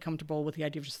totally comfortable with the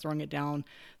idea of just throwing it down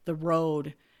the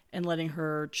road and letting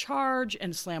her charge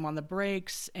and slam on the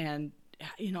brakes and,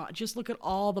 just look at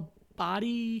all the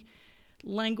body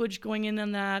language going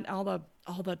in that, all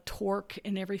the torque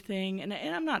and everything. And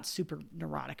I'm not super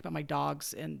neurotic about my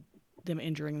dogs and them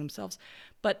injuring themselves,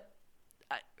 but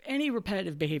any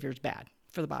repetitive behavior is bad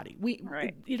for the body.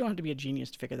 You don't have to be a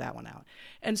genius to figure that one out.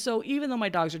 And so even though my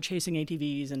dogs are chasing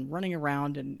ATVs and running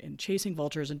around and chasing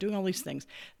vultures and doing all these things,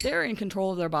 they're in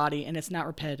control of their body, and it's not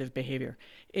repetitive behavior.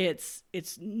 It's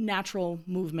natural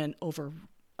movement over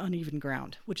uneven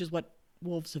ground, which is what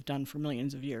wolves have done for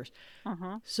millions of years.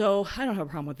 So I don't have a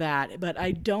problem with that, but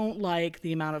I don't like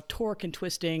the amount of torque and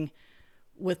twisting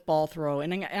with ball throw.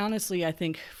 And honestly, I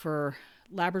think for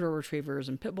Labrador retrievers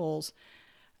and pit bulls,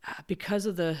 because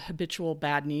of the habitual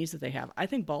bad knees that they have, I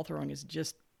think ball throwing is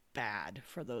just bad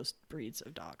for those breeds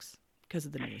of dogs because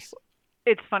of the knees.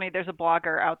 It's funny. There's a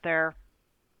blogger out there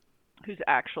whose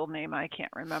actual name I can't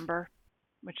remember,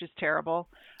 which is terrible.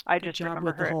 I Good just job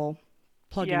remember with her. The whole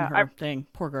plugging her thing.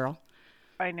 Poor girl.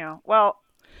 I know. Well,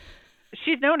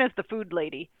 she's known as the food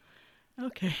lady.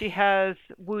 Okay. She has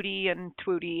Woody and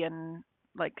Twooty and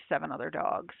like 7 other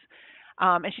dogs.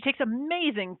 And she takes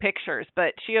amazing pictures,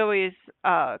 but she always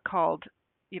called,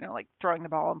 like throwing the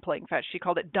ball and playing fetch, she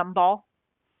called it dumb ball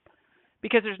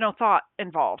because there's no thought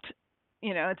involved.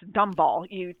 It's dumb ball.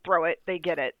 You throw it, they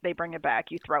get it, they bring it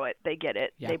back. You throw it, they get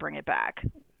it, they bring it back.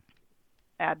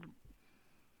 Add,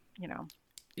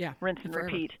 rinse and forever.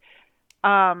 repeat.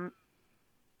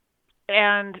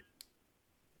 And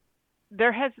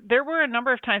there were a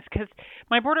number of times because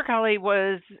my border collie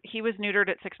was neutered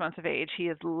at 6 months of age. He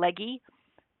is leggy,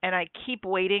 and I keep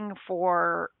waiting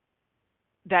for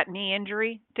that knee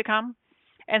injury to come.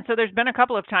 And so there's been a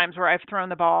couple of times where I've thrown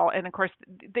the ball, and of course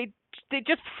they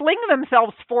just fling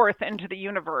themselves forth into the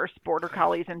universe. Border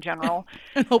collies in general,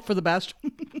 and hope for the best.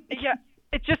 Yeah,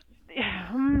 it just.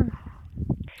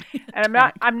 And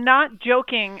I'm not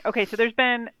joking. Okay, so there's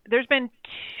been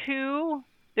two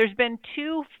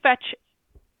fetch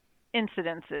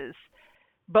incidences,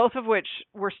 both of which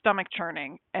were stomach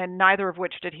churning, and neither of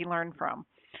which did he learn from.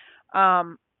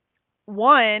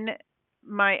 One,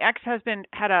 my ex-husband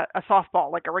had a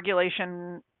softball, like a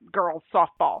regulation girls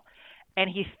softball, and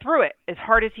he threw it as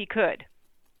hard as he could.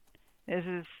 This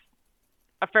is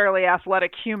a fairly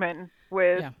athletic human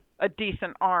with a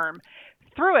decent arm.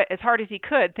 Threw it as hard as he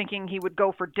could, thinking he would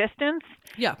go for distance.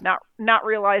 Yeah. Not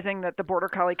realizing that the border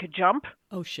collie could jump.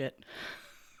 Oh shit.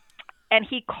 And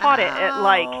he caught it at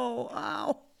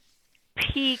like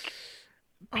peak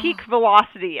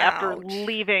velocity after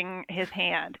leaving his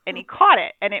hand. And he caught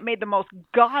it, and it made the most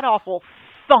god-awful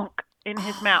thunk in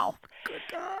his mouth. Good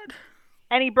God.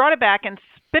 And he brought it back and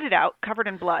spit it out, covered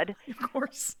in blood. Of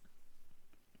course.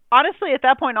 Honestly, at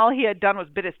that point, all he had done was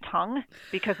bit his tongue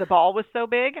because the ball was so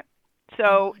big.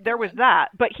 So there was that.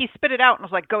 But he spit it out and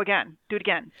was like, go again, do it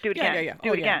again, do it again,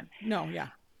 do it again. No, yeah.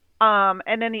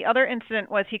 And then the other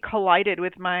incident was he collided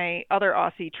with my other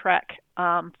Aussie Trek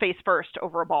face first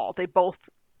over a ball. They both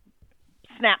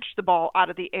snatched the ball out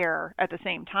of the air at the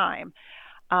same time.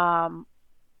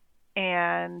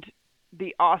 And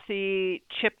the Aussie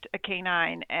chipped a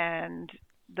canine, and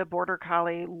the border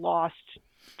collie lost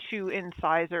 2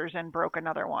 incisors and broke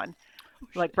another one,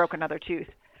 broke another tooth.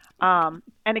 And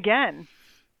again,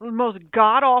 the most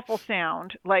god-awful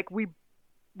sound. Like we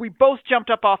both jumped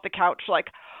up off the couch like,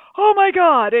 oh my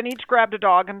God, and each grabbed a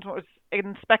dog and was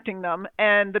inspecting them.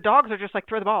 And the dogs are just like,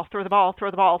 throw the ball, throw the ball,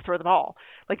 throw the ball, throw the ball.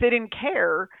 Like they didn't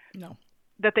care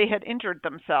that they had injured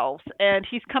themselves. And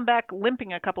he's come back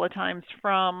limping a couple of times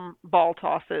from ball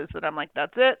tosses. And I'm like,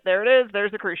 that's it. There it is.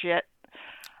 There's the cruciate.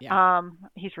 Yeah.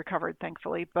 He's recovered,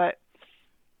 thankfully. But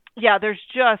yeah, there's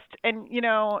just, and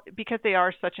because they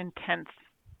are such intense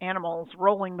animals,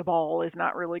 rolling the ball is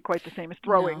not really quite the same as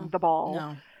throwing the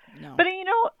ball. No. But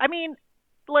I mean,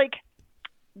 like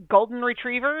golden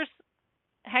retrievers,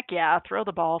 heck yeah, throw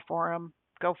the ball for them,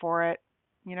 go for it.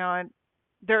 And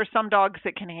there are some dogs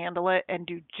that can handle it and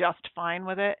do just fine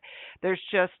with it. There's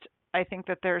just, I think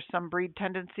that there's some breed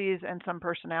tendencies and some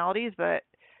personalities that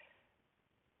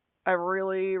I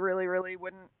really, really, really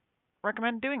wouldn't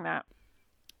recommend doing that.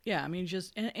 Yeah, I mean,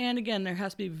 and again, there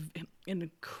has to be an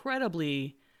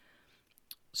incredibly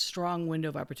strong window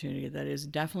of opportunity that is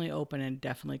definitely open and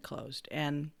definitely closed.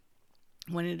 And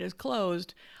when it is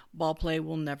closed, ball play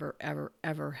will never, ever,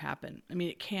 ever happen. I mean,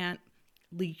 it can't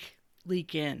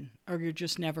leak in, or you're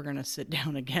just never going to sit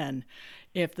down again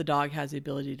if the dog has the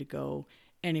ability to go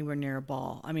anywhere near a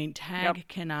ball. I mean, Tag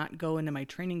cannot go into my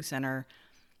training center.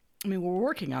 I mean, we're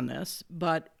working on this,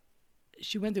 but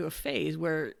she went through a phase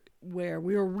where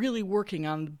we were really working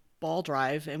on ball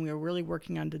drive and we were really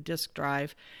working on the disc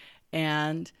drive,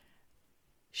 and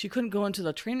she couldn't go into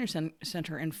the trainer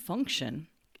center and function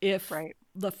if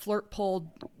the flirt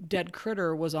pole dead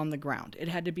critter was on the ground. It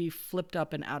had to be flipped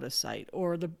up and out of sight.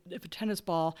 Or if a tennis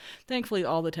ball, thankfully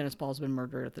all the tennis balls have been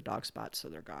murdered at the dog spot, so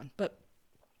they're gone. But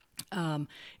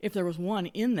if there was one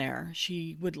in there,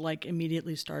 she would like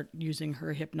immediately start using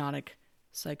her hypnotic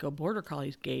psycho border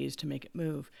collie's gaze to make it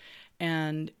move.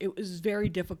 And it was very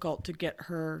difficult to get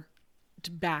her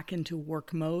back into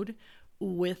work mode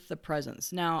with the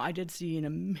presence. Now, I did see an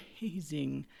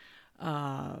amazing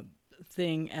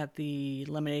thing at the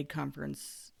Lemonade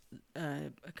conference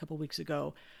a couple weeks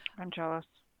ago. I'm jealous.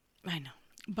 I know.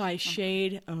 By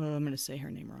Shade, I'm going to say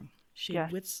her name wrong.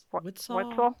 Shade Witzel?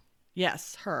 Witzel?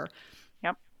 Yes, her.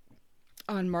 Yep.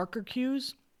 On marker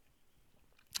cues.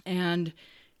 And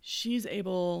she's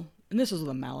able, and this is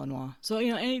with a Malinois. So,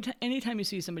 anytime you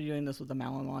see somebody doing this with a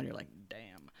Malinois, you're like,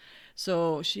 damn.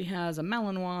 So she has a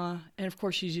Malinois, and of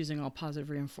course she's using all positive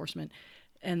reinforcement.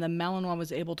 And the Malinois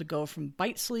was able to go from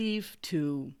bite sleeve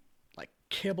to like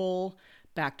kibble,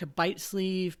 back to bite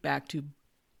sleeve, back to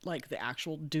like the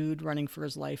actual dude running for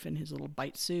his life in his little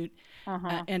bite suit,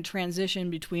 and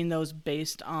transition between those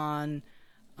based on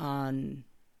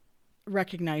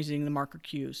recognizing the marker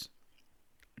cues,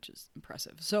 which is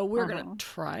impressive. So we're going to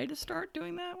try to start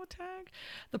doing that with Tag.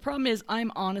 The problem is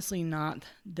I'm honestly not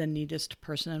the neatest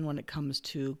person when it comes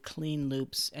to clean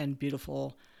loops and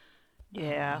beautiful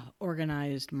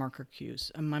organized marker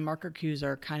cues. And my marker cues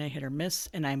are kind of hit or miss,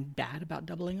 and I'm bad about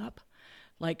doubling up.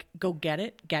 Like, go get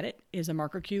it is a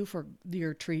marker cue for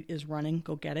your treat is running,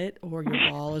 go get it, or your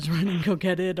ball is running, go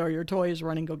get it, or your toy is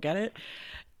running, go get it.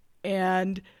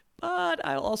 But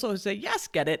I'll also say, yes,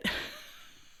 get it.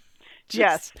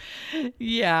 Yes.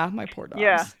 Yeah, my poor dogs.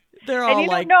 Yeah. They're all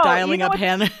dialing up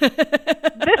Hannah.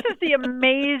 This is the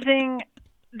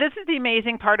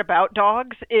amazing part about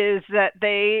dogs is that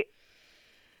they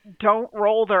don't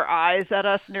roll their eyes at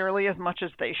us nearly as much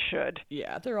as they should.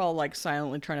 Yeah, they're all like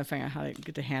silently trying to figure out how to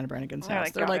get to Hannah Brannigan's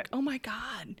house. They're like, oh my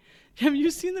God, have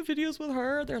you seen the videos with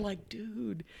her? They're like,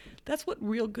 dude, that's what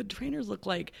real good trainers look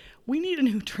like. We need a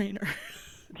new trainer.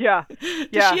 Yeah. Does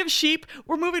she have sheep?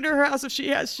 We're moving to her house if she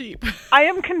has sheep. I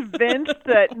am convinced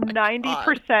that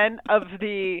 90% of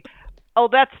the,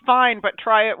 that's fine, but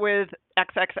try it with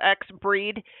XXX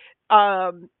breed,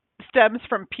 stems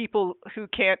from people who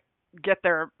can't get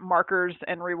their markers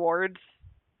and rewards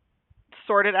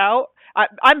sorted out.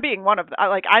 I'm being one of them.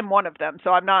 I'm one of them, so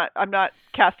I'm not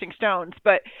casting stones.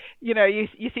 But you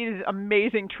see these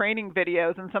amazing training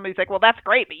videos, and somebody's like, "Well, that's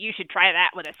great, but you should try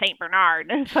that with a Saint Bernard."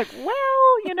 And it's like,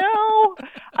 well,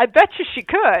 I bet you she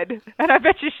could, and I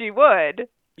bet you she would.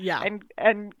 Yeah.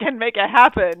 And can make it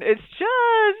happen. It's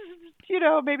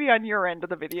just maybe on your end of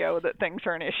the video that things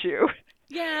are an issue.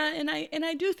 Yeah, and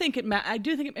I do think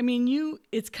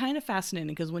it's kind of fascinating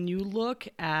because when you look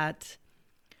at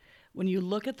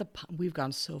we've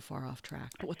gone so far off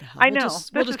track, but what the hell? I know.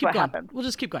 We'll just keep going. Happens. We'll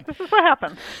just keep going. This is what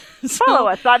happens. Follow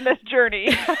us on this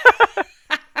journey.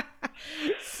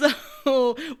 So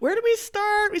where do we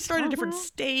start? We start in a different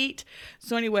state.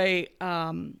 So anyway,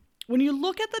 when you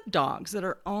look at the dogs that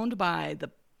are owned by the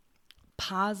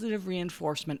positive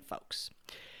reinforcement folks,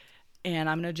 and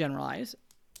I'm going to generalize,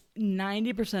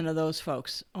 90% of those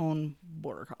folks own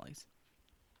border collies.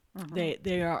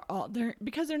 They are all there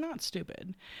because they're not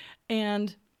stupid.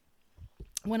 And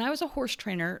when I was a horse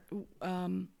trainer,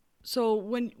 so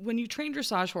when you train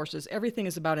dressage horses, everything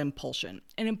is about impulsion.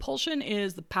 And impulsion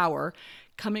is the power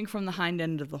coming from the hind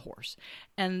end of the horse.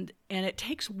 And it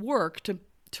takes work to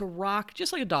rock,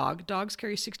 just like a dog. Dogs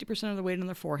carry 60% of the weight on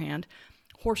their forehand.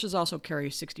 Horses also carry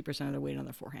 60% of their weight on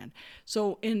their forehand.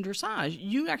 So in dressage,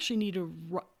 you actually need to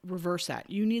reverse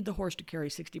that. You need the horse to carry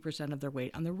 60% of their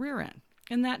weight on the rear end.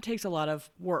 And that takes a lot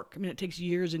of work. I mean, it takes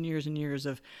years and years and years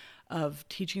of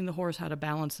teaching the horse how to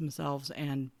balance themselves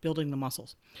and building the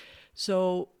muscles.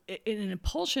 So an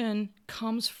impulsion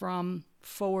comes from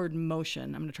forward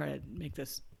motion. I'm going to try to make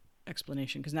this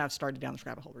explanation because now I've started down this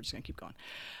rabbit hole. We're just going to keep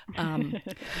going.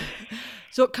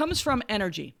 So it comes from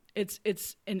energy.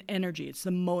 It's an energy. It's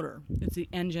the motor. It's the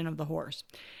engine of the horse.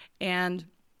 And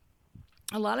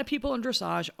A lot of people in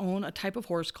dressage own a type of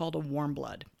horse called a warm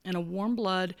blood, and a warm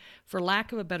blood, for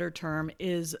lack of a better term,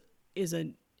 is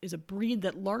a breed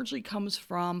that largely comes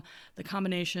from the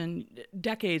combination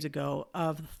decades ago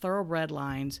of thoroughbred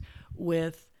lines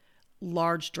with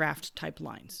large draft type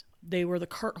lines. They were the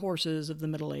cart horses of the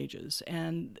Middle Ages,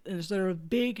 and they're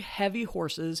big, heavy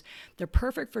horses. They're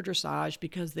perfect for dressage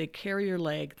because they carry your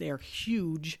leg. They are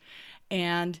huge,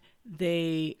 and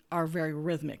they are very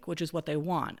rhythmic, which is what they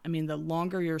want. I mean, the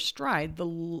longer your stride, the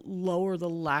lower the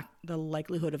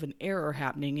likelihood of an error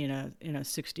happening in a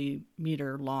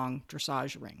 60-meter long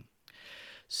dressage ring.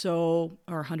 So,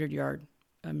 or 100-yard,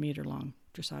 a meter long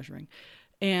dressage ring.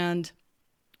 And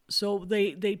so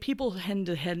they people tend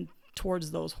to head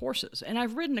towards those horses. And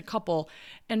I've ridden a couple,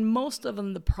 and most of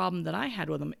them, the problem that I had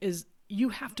with them is you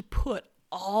have to put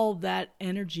all that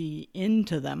energy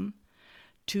into them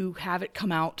to have it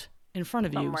come out in front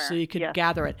of you so you could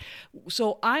gather it.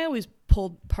 So I always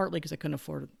pulled, partly because I couldn't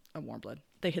afford a warm blood.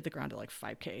 They hit the ground at like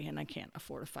 $5,000, and I can't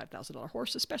afford a $5,000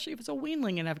 horse, especially if it's a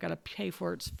weanling and I've got to pay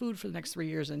for its food for the next 3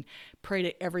 years and pray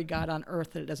to every god on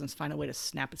earth that it doesn't find a way to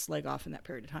snap its leg off in that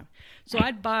period of time. So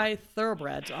I'd buy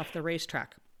thoroughbreds off the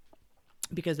racetrack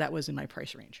because that was in my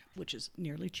price range, which is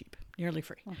nearly cheap, nearly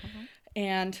free.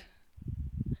 And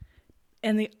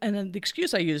the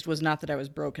excuse I used was not that I was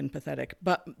broke and pathetic,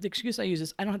 but the excuse I used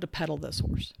is I don't have to pedal this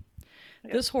horse.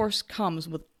 Yep. This horse comes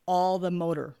with all the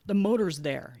motor. The motor's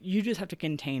there. You just have to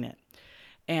contain it.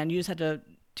 And you just have to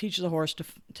teach the horse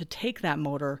to take that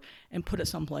motor and put it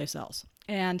someplace else.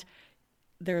 And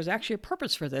there's actually a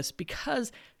purpose for this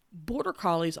because Border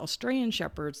Collies, Australian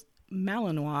Shepherds,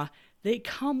 Malinois, they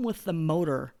come with the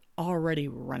motor already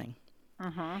running.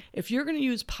 If you're going to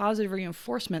use positive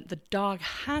reinforcement, the dog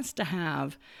has to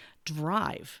have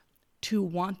drive to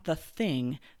want the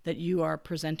thing that you are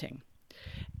presenting.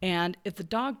 And if the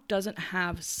dog doesn't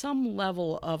have some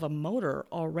level of a motor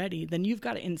already, then you've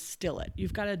got to instill it.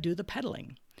 You've got to do the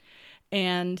pedaling.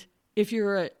 And how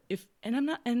am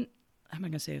I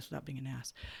going to say this without being an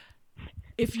ass?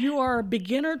 If you are a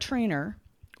beginner trainer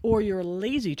or you're a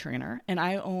lazy trainer, and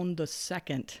I own the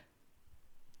second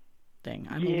thing.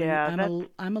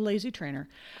 I'm a lazy trainer.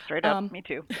 Straight up, me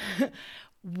too.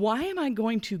 Why am I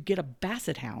going to get a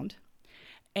basset hound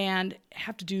and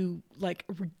have to do like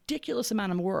a ridiculous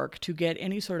amount of work to get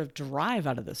any sort of drive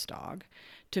out of this dog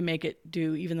to make it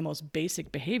do even the most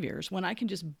basic behaviors when I can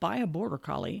just buy a Border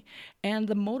Collie and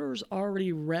the motor's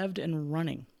already revved and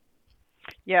running?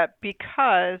 Yeah,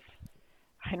 because,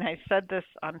 and I said this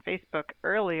on Facebook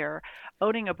earlier,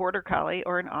 owning a Border Collie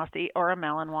or an Aussie or a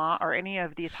Malinois or any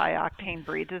of these high-octane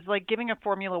breeds is like giving a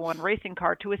Formula One racing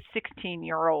car to a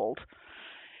 16-year-old.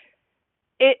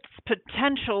 Its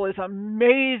potential is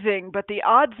amazing, but the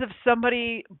odds of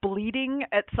somebody bleeding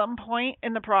at some point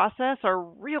in the process are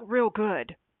real, real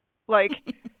good. Like,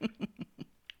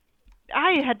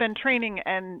 I had been training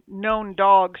and known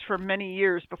dogs for many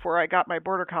years before I got my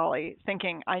Border Collie,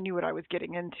 thinking I knew what I was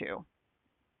getting into.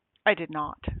 I did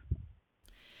not.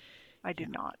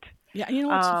 Yeah, you know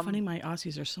what's so funny? My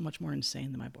Aussies are so much more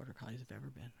insane than my Border Collies have ever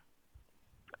been.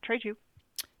 Trade you.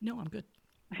 No, I'm good.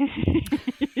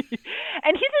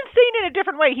 And he's insane in a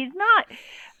different way. He's not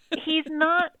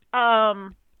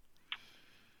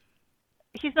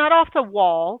off the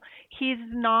wall. He's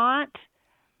not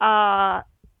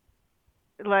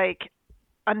like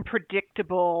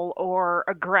unpredictable or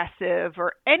aggressive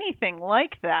or anything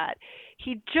like that.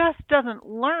 He just doesn't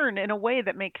learn in a way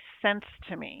that makes sense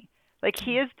to me. Like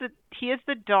he is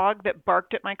the dog that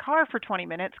barked at my car for 20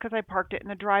 minutes because I parked it in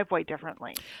the driveway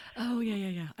differently. Oh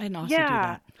yeah. I also do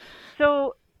that.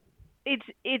 So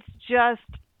it's just,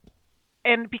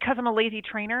 and because I'm a lazy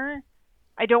trainer,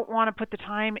 I don't want to put the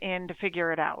time in to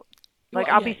figure it out. Like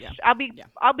I'll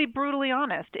be brutally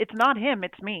honest. It's not him,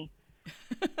 it's me.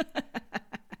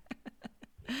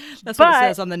 That's what it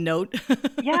says on the note.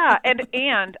 Yeah,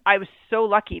 and I was so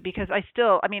lucky because I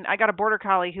got a Border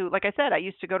Collie who, like I said, I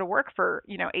used to go to work for,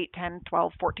 8, 10,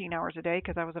 12, 14 hours a day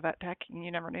because I was a vet tech and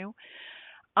you never knew.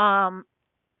 And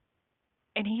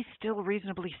he's still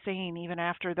reasonably sane even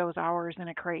after those hours in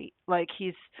a crate. Like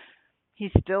he's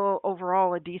still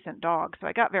overall a decent dog. So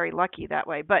I got very lucky that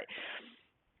way. But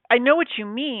I know what you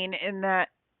mean in that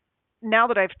now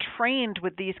that I've trained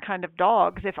with these kind of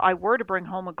dogs, if I were to bring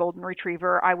home a golden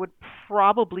retriever, I would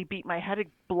probably beat my head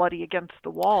bloody against the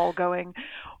wall going,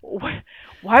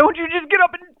 why won't you just get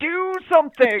up and do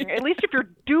something? At least if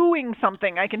you're doing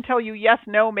something, I can tell you yes,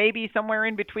 no, maybe, somewhere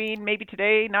in between, maybe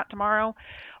today, not tomorrow.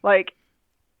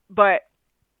 But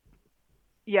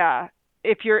yeah,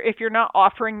 if you're not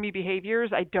offering me behaviors,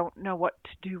 I don't know what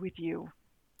to do with you.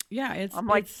 Yeah, I'm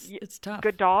like, it's tough.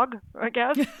 good dog, I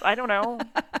guess. I don't know.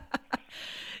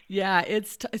 Yeah,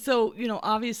 so,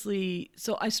 obviously,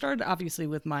 so I started obviously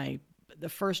with the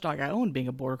first dog I owned being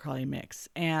a Border Collie mix.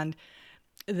 And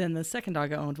then the second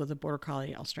dog I owned was a Border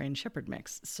Collie Australian Shepherd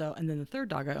mix. So, and then the third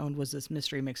dog I owned was this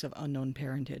mystery mix of unknown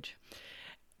parentage.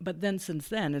 But then since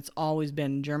then, it's always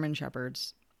been German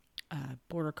Shepherds,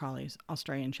 Border Collies,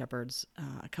 Australian Shepherds,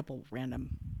 a couple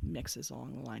random mixes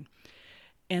along the line.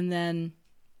 And then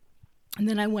I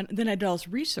did all this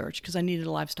research because I needed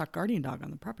a livestock guardian dog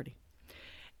on the property.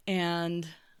 And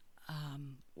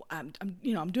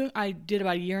I did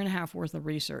about a year and a half worth of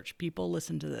research. People,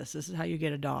 listen to this. This is how you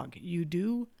get a dog. You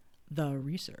do the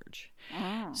research.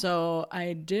 Oh. So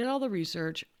I did all the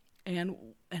research, and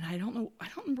I don't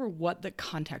remember what the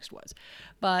context was,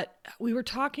 but we were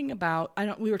talking about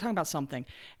something,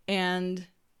 and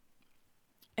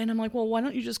I'm like, well, why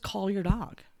don't you just call your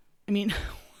dog? I mean,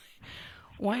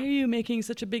 why are you making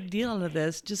such a big deal out of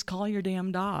this? Just call your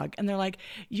damn dog. And they're like,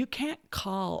 you can't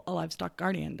call a livestock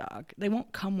guardian dog. They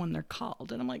won't come when they're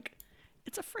called. And I'm like,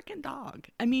 it's a freaking dog.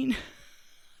 I mean,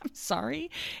 I'm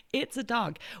sorry. It's a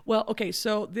dog. Well, okay,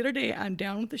 so the other day I'm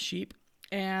down with the sheep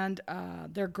and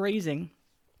they're grazing.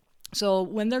 So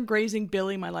when they're grazing,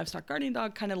 Billy, my livestock guardian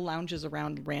dog, kind of lounges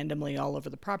around randomly all over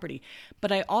the property.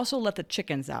 But I also let the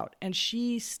chickens out. And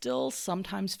she still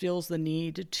sometimes feels the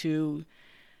need to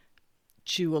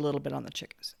chew a little bit on the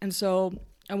chickens. And so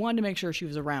I wanted to make sure she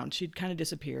was around. She'd kind of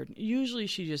disappeared. Usually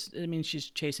she's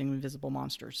chasing invisible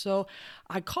monsters. So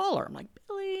I call her. I'm like,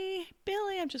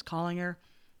 Billy, I'm just calling her.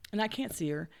 And I can't see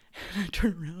her. And I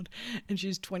turn around and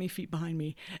she's 20 feet behind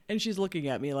me. And she's looking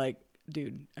at me like,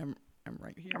 dude, I'm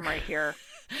right here. I'm right here.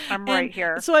 I'm right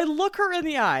here. So I look her in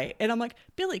the eye and I'm like,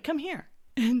 Billy, come here.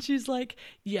 And she's like,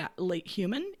 yeah, late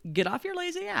human, get off your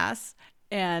lazy ass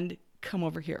and come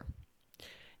over here.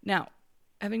 Now,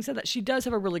 having said that, she does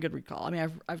have a really good recall. I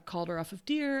mean, I've called her off of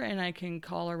deer, and I can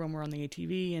call her when we're on the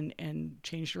ATV and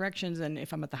change directions. And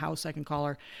if I'm at the house, I can call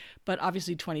her. But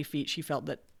obviously 20 feet, she felt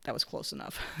that was close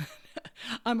enough.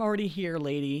 I'm already here,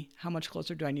 lady. How much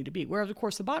closer do I need to be? Whereas, of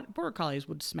course, the Border Collies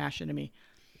would smash into me.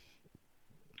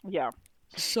 Yeah.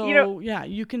 So, yeah,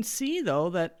 you can see, though,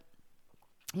 that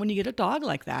when you get a dog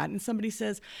like that and somebody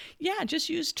says, yeah, just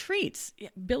use treats.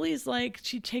 Billy's like,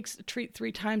 she takes a treat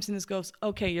 3 times and just goes,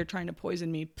 okay, you're trying to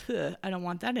poison me. Puh, I don't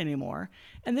want that anymore.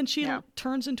 And then she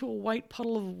turns into a white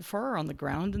puddle of fur on the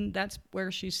ground, and that's where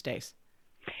she stays.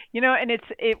 And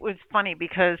it was funny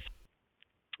because,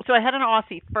 so I had an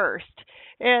Aussie first,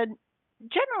 and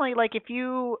generally, like, if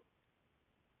you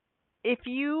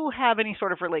have any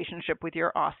sort of relationship with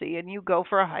your Aussie and you go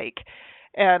for a hike,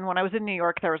 and when I was in New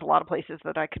York, there was a lot of places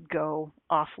that I could go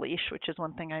off leash, which is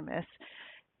one thing I miss.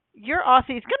 Your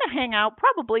Aussie is going to hang out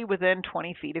probably within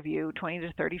 20 feet of you, 20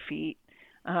 to 30 feet.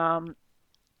 And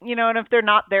if they're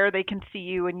not there, they can see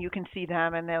you and you can see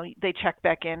them, and they check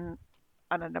back in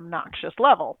on an obnoxious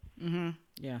level. Mm-hmm.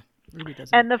 Yeah, Ruby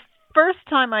does. And the first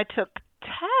time I took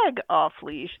Tag off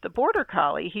leash, the Border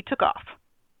Collie, he took off.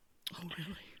 Oh,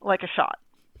 really? Like a shot.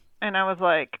 And I was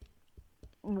like,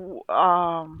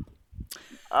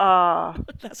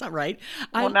 that's not right.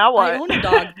 Well, now what? I own a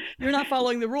dog. You're not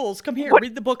following the rules. Come here,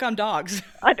 read the book on dogs.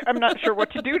 I'm not sure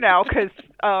what to do now because,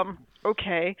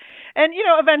 okay. And,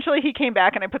 eventually he came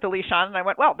back and I put the leash on and I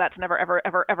went, well, that's never, ever,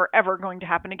 ever, ever, ever going to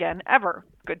happen again, ever.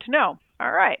 Good to know.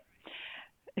 All right.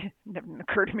 It never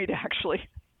occurred to me to actually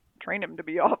train him to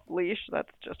be off leash.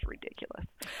 That's just ridiculous.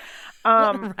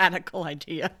 What a radical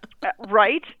idea.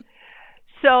 Right?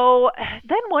 So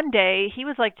then one day, he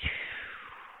was like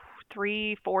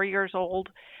 3, 4 years old.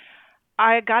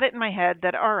 I got it in my head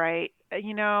that, all right,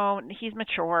 he's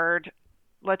matured.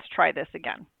 Let's try this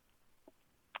again.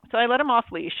 So I let him off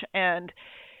leash and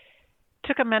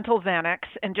took a mental Xanax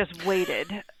and just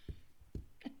waited.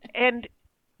 And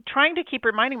trying to keep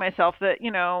reminding myself that,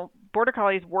 Border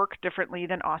Collies work differently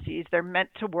than Aussies. They're meant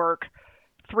to work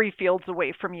 3 fields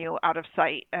away from you out of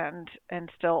sight and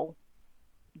still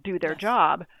do their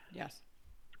job. Yes.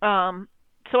 So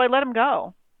I let him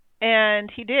go.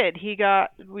 And he did.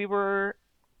 We were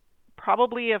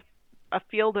probably a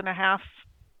field and a half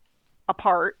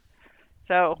apart.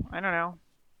 So, I don't know,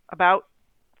 about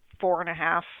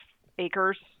 4.5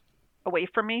 acres away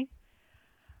from me.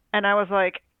 And I was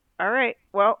like, all right,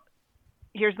 well,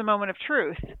 here's the moment of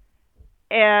truth.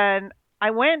 And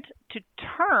I went to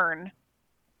turn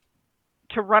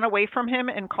to run away from him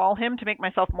and call him to make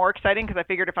myself more exciting because I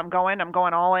figured if I'm going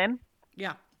all in.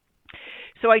 Yeah.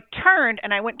 So I turned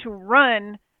and I went to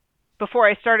run before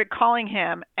I started calling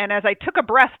him. And as I took a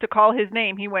breath to call his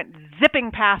name, he went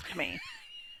zipping past me.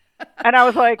 And I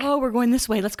was like, oh, we're going this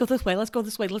way. Let's go this way. Let's go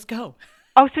this way. Let's go.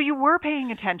 Oh, so you were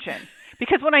paying attention.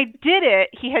 Because when I did it,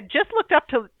 he had just looked up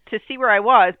to see where I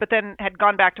was, but then had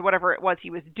gone back to whatever it was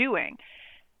he was doing.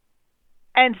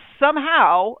 And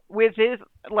somehow, with his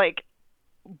like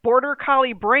border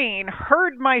collie brain,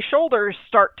 heard my shoulders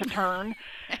start to turn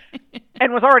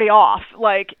and was already off.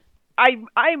 Like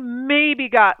I maybe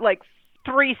got like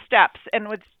 3 steps and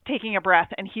was taking a breath,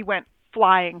 and he went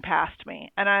flying past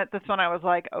me. And that's when I was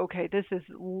like, okay, this is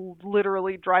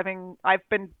literally driving. I've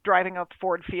been driving a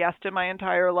Ford Fiesta my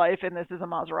entire life, and this is a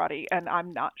Maserati, and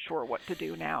I'm not sure what to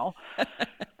do now.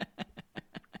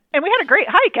 And we had a great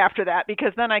hike after that,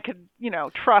 because then I could,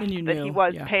 trust that he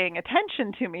was paying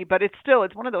attention to me. But it's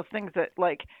one of those things that,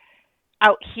 like,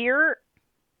 out here,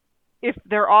 if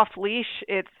they're off leash,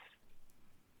 it's,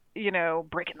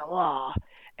 breaking the law.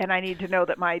 And I need to know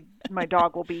that my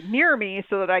dog will be near me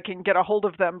so that I can get a hold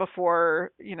of them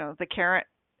before,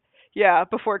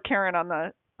 before Karen on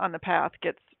the path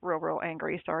gets real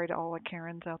angry. Sorry to all the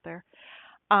Karens out there.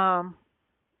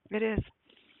 It is.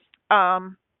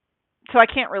 So I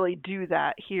can't really do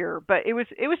that here, but it was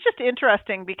just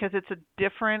interesting because it's a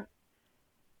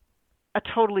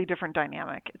totally different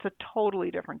dynamic. It's a totally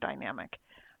different dynamic.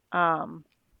 And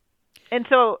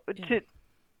so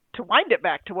to wind it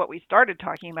back to what we started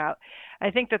talking about, I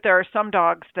think that there are some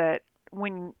dogs that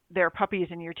when they're puppies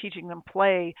and you're teaching them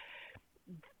play,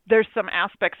 there's some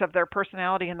aspects of their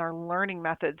personality and their learning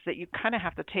methods that you kind of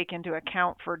have to take into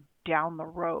account for down the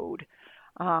road.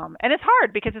 And it's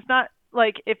hard because it's not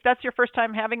like if that's your first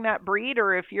time having that breed,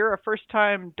 or if you're a first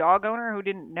time dog owner who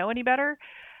didn't know any better,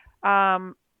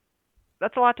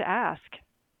 that's a lot to ask.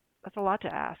 That's a lot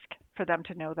to ask for them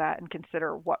to know that and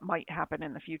consider what might happen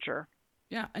in the future.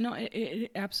 Yeah, I know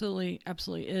it absolutely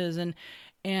is,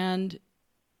 and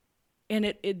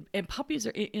puppies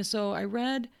are. So I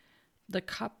read the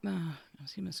I'm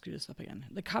gonna screw this up again.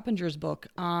 The Coppinger's book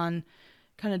on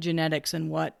kind of genetics and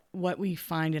what we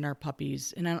find in our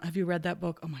puppies. And have you read that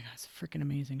book? Oh my God, it's freaking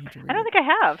amazing. You have to read I don't think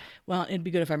I have. Well, it'd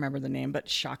be good if I remember the name, but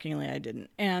shockingly I didn't.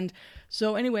 And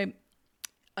so anyway,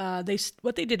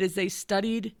 what they did is they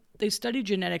studied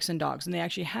genetics in dogs, and they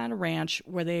actually had a ranch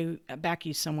where they back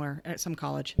east somewhere at some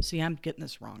college. See, I'm getting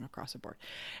this wrong across the board.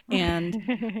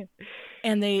 And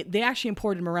and they actually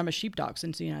imported Maremma sheepdogs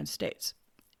into the United States.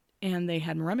 And they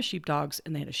had Maremma sheepdogs,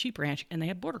 and they had a sheep ranch, and they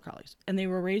had border collies. And they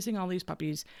were raising all these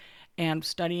puppies and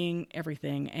studying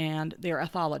everything, and they're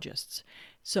ethologists.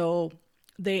 So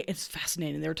it's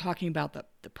fascinating. They were talking about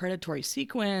the predatory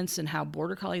sequence and how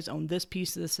border collies own this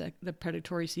piece of the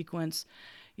predatory sequence,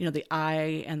 the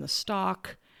eye and the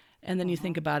stalk. And then you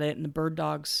think about it, and the bird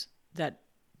dogs that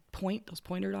those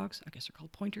pointer dogs, I guess they're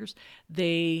called pointers,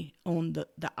 they own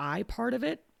the eye part of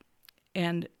it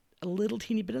and a little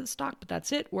teeny bit of the stalk, but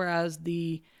that's it. Whereas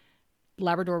the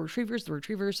Labrador retrievers,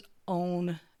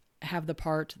 have the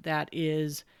part that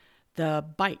is the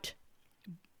bite,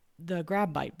 the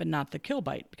grab bite, but not the kill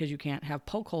bite, because you can't have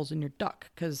poke holes in your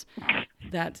duck, because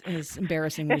that is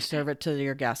embarrassing when you serve it to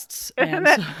your guests. Isn't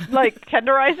that like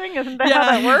tenderizing? Isn't that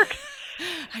how that works?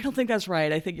 I don't think that's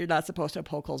right. I think you're not supposed to have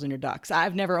poke holes in your ducks.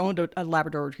 I've never owned a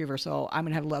Labrador Retriever, so I'm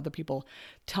going to have other people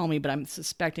tell me, but I'm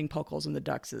suspecting poke holes in the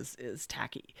ducks is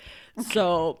tacky.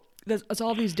 So there's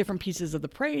all these different pieces of the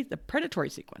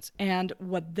predatory sequence. And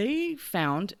what they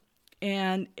found,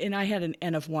 and I had an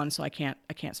N of 1, so I can't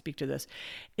speak to this,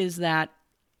 is that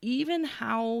even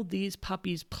how these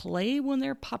puppies play when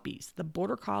they're puppies, the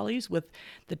border collies with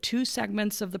the 2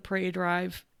 segments of the prey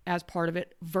drive as part of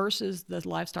it versus the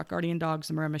livestock guardian dogs,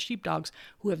 the Maremma sheepdogs,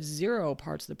 who have 0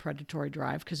 parts of the predatory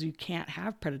drive, because you can't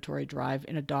have predatory drive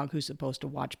in a dog who's supposed to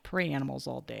watch prey animals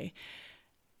all day,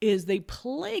 is they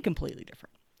play completely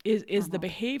different. Is the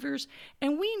behaviors,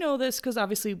 and we know this because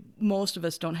obviously most of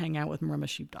us don't hang out with Maremma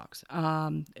sheepdogs.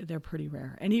 They're pretty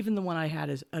rare, and even the one I had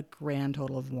is a grand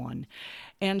total of 1,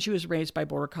 and she was raised by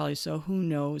border collies, so who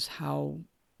knows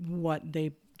what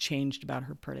they changed about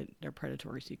their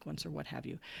predatory sequence or what have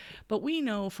you. But we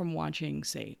know from watching,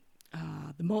 say,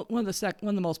 one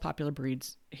of the most popular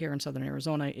breeds here in southern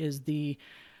Arizona is the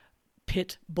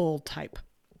pit bull type.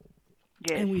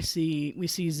 Yes. And we see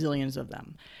zillions of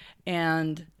them.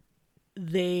 And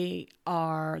they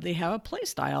have a play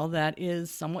style that is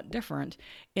somewhat different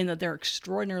in that they're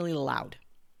extraordinarily loud.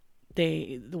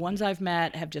 The ones I've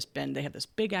met they have this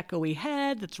big echoey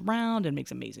head that's round and makes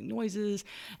amazing noises.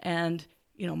 And,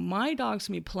 my dogs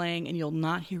can be playing and you'll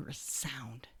not hear a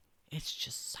sound. It's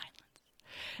just silence,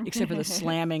 except for the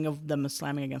slamming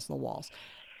against the walls.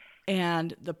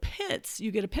 And the pits,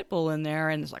 you get a pit bull in there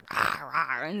and it's like, rah,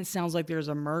 rah, and it sounds like there's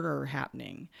a murder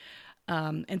happening.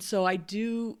 And so I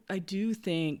do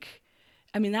think,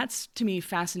 I mean, that's to me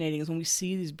fascinating is when we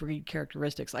see these breed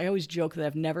characteristics. I always joke that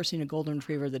I've never seen a golden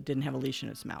retriever that didn't have a leash in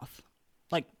its mouth.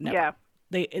 Like, never. Yeah.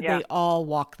 They all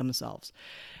walk themselves.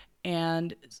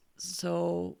 And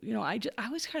so, I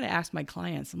always kind of ask my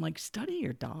clients, I'm like, study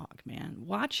your dog, man.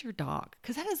 Watch your dog.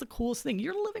 Because that is the coolest thing.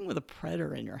 You're living with a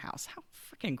predator in your house. How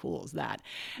freaking cool is that?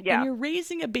 Yeah. And you're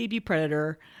raising a baby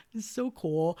predator. It's so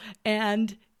cool.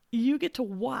 And you get to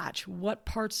watch what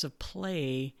parts of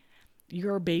play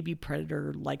your baby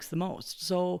predator likes the most.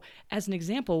 So as an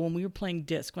example, when we were playing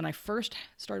disc, when I first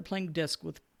started playing disc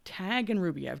with Tag and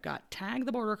Ruby, I've got Tag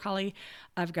the Border Collie,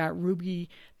 I've got Ruby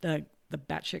the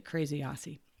batshit crazy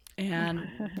Aussie. And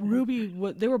Ruby,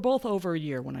 they were both over a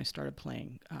year when I started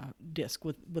playing disc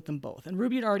with them both. And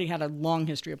Ruby had already had a long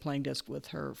history of playing disc with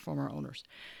her former owners.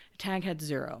 Tag had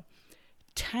 0.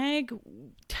 Tag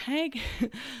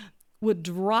would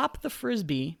drop the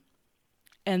Frisbee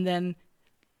and then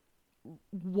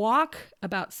walk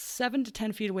about 7 to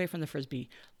 10 feet away from the Frisbee,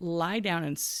 lie down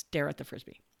and stare at the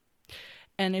Frisbee.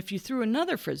 And if you threw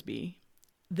another Frisbee,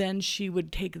 then she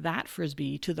would take that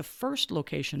Frisbee to the first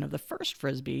location of the first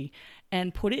Frisbee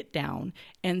and put it down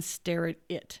and stare at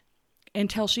it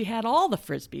until she had all the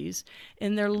Frisbees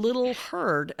in their little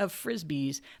herd of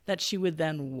Frisbees that she would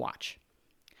then watch.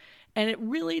 And it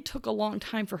really took a long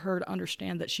time for her to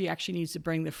understand that she actually needs to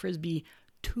bring the Frisbee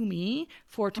to me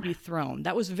for it to be thrown.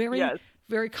 That was very,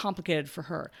 very complicated for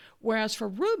her. Whereas for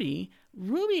Ruby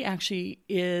actually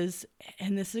is,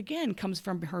 and this again comes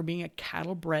from her being a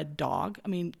cattle-bred dog. I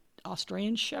mean,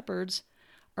 Australian Shepherds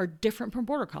are different from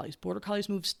Border Collies. Border Collies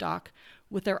move stock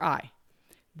with their eye.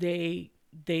 They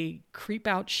creep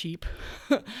out sheep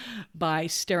by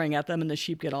staring at them, and the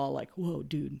sheep get all like, whoa,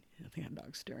 dude, I think that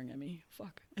dog's staring at me.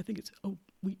 Fuck. I think it's,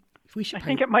 we should. I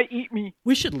think it might eat me.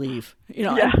 We should leave.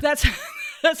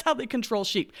 That's how they control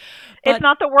sheep. But it's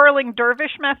not the whirling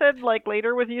dervish method like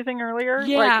Later was using earlier?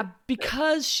 Yeah,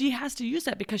 because she has to use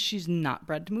that because she's not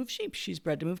bred to move sheep. She's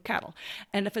bred to move cattle.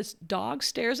 And if a dog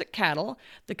stares at cattle,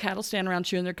 the cattle stand around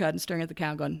chewing their cud and staring at the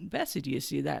cow going, Bessie, do you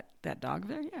see that dog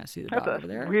over there? Yeah, I see the dog over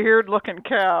there. Weird looking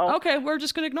cow. Okay, we're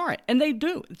just going to ignore it. And they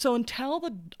do. So until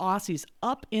the Aussie's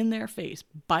up in their face,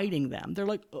 biting them, they're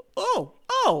like, oh,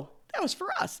 that was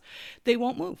for us. They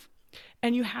won't move.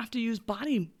 And you have to use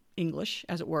body English,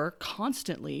 as it were,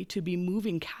 constantly to be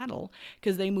moving cattle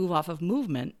because they move off of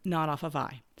movement, not off of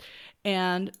eye.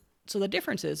 And so the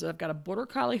difference is I've got a Border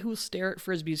Collie who will stare at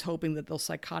Frisbees hoping that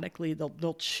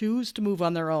they'll choose to move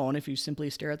on their own if you simply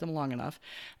stare at them long enough.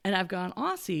 And I've got an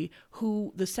Aussie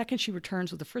who, the second she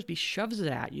returns with the Frisbee, shoves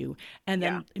it at you and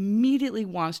then immediately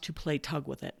wants to play tug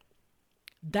with it.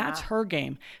 That's her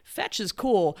game. Fetch is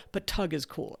cool, but tug is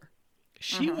cooler.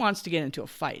 She wants to get into a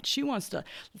fight.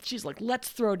 She's like, let's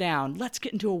throw down. Let's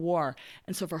get into a war.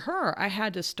 And so for her, I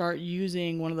had to start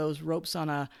using one of those balls on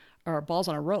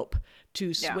a rope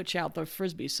to switch out the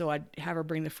Frisbee. So I'd have her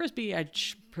bring the Frisbee. I'd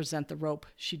present the rope.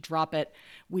 She'd drop it.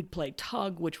 We'd play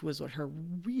tug, which was what her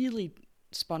really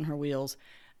spun her wheels.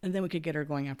 And then we could get her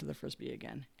going after the Frisbee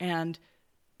again. And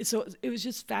so it was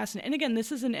just fascinating. And again,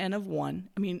 this is an N of 1.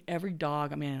 I mean, every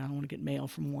dog, I don't want to get mail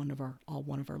from one of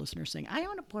our listeners saying, I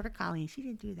own a Border Collie, she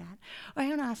didn't do that. Or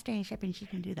I own an Australian Shepherd, and she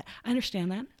can do that. I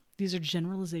understand that. These are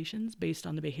generalizations based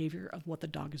on the behavior of what the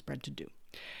dog is bred to do.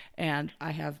 And I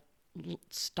have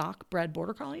stock bred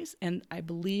Border Collies, and I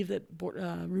believe that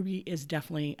Ruby is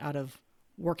definitely out of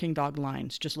working dog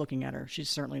lines. Just looking at her, she's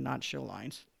certainly not show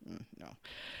lines. No.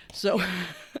 So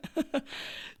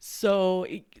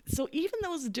even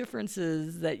those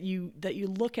differences that you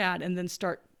look at and then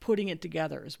start putting it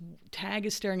together. Tag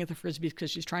is staring at the Frisbees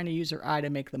because she's trying to use her eye to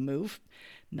make them move.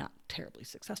 Not terribly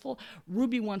successful.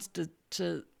 Ruby wants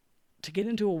to get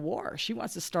into a war. She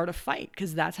wants to start a fight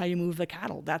because that's how you move the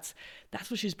cattle. That's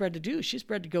what she's bred to do. She's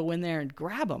bred to go in there and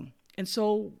grab them. And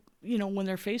so, when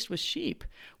they're faced with sheep,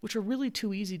 which are really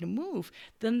too easy to move,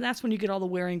 then that's when you get all the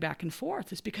wearing back and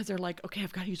forth. It's because they're like, okay,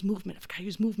 I've got to use movement.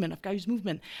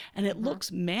 And it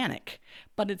looks manic,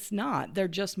 but it's not. They're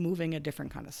just moving a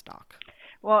different kind of stock.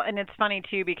 Well, and it's funny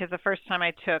too, because the first time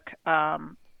I took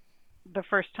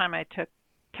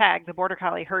Tag, the Border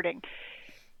Collie, herding,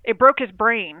 it broke his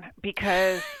brain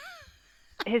because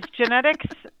his genetics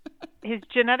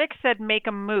said make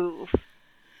him move.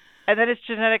 And then his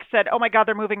genetics said, oh my God,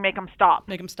 they're moving, make them stop.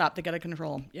 Make them stop. They got to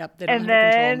control them. Yep. They don't know how to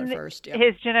control them at first. Yep.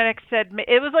 His genetics said,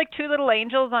 it was like two little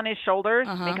angels on his shoulders.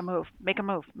 Make them move. Yep.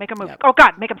 Oh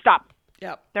God, make them stop.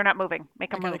 Yep. They're not moving. Make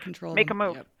them move. Make them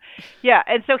move. Yep. Yeah.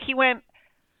 And so he went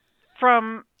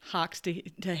from hocks to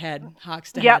head,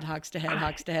 hocks to head, hocks to head,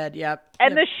 hocks to head. Yep.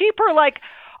 And the sheep are like,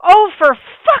 oh, for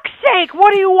fuck's sake,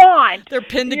 what do you want? They're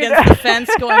pinned against the fence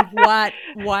going, what?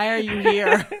 Why are you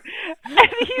here? And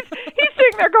he's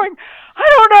sitting there going, I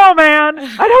don't know, man.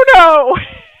 I don't know.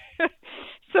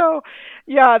 So,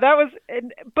 yeah, that was,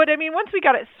 but I mean, once we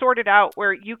got it sorted out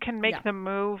where you can make them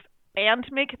move and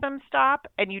make them stop,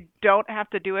 and you don't have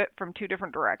to do it from two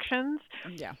different directions.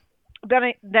 Yeah.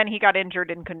 Then he got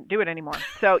injured and couldn't do it anymore.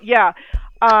 So, yeah.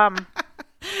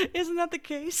 Isn't that the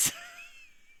case?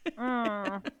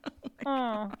 I'm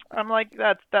like,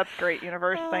 that's great,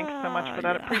 universe. Thanks so much for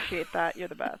that. Yeah. Appreciate that. You're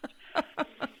the best.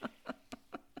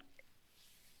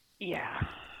 Yeah.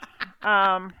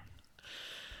 Oh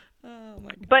my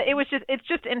God. But it's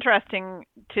just interesting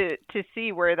to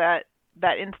see where that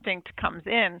instinct comes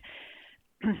in.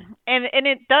 And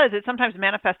it sometimes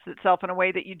manifests itself in a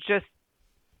way that you just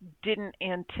didn't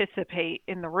anticipate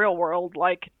in the real world,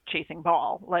 like chasing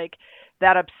ball, like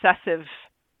that obsessive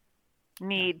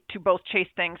need to both chase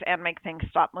things and make things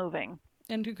stop moving.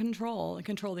 And to control the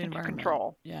environment.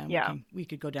 Control. Yeah. We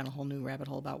could go down a whole new rabbit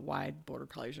hole about why border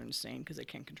collies are insane, because they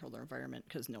can't control their environment,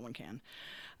 because no one can.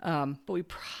 But we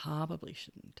probably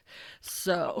shouldn't.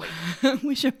 So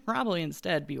we should probably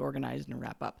instead be organized and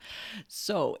wrap up.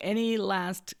 So any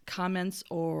last comments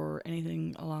or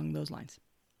anything along those lines?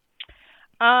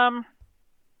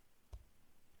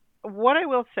 What I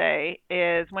will say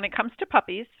is, when it comes to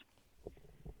puppies,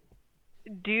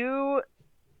 do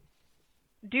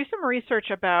some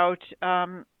research about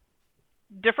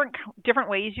different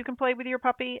ways you can play with your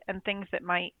puppy and things that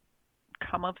might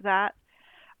come of that,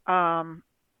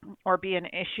 or be an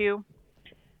issue,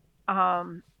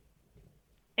 and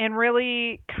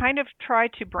really kind of try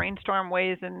to brainstorm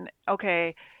ways and,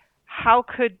 okay, how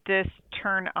could this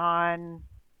turn on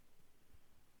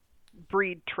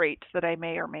breed traits that I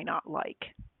may or may not like?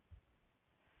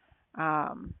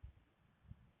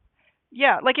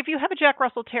 Yeah, like if you have a Jack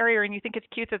Russell Terrier and you think it's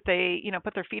cute that they,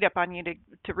 put their feet up on you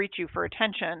to reach you for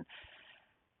attention,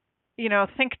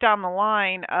 think down the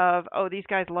line of, oh, these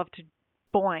guys love to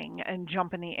boing and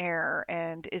jump in the air,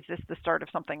 and is this the start of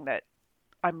something that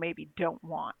I maybe don't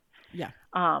want? Yeah.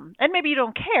 And maybe you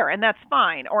don't care, and that's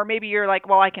fine. Or maybe you're like,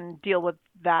 well, I can deal with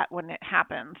that when it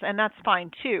happens, and that's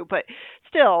fine too. But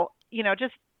still,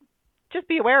 just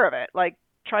be aware of it. Like,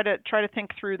 try to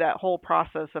think through that whole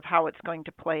process of how it's going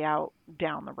to play out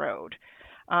down the road.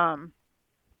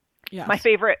 Yes. My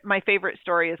favorite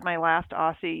story is my last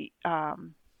Aussie,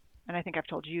 and I think I've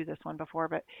told you this one before,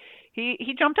 but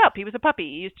he jumped up. He was a puppy.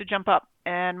 He used to jump up,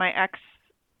 and my ex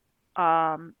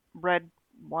read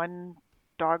one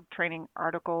dog training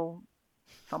article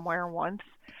somewhere once,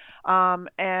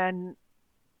 and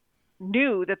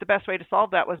knew that the best way to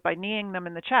solve that was by kneeing them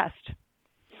in the chest.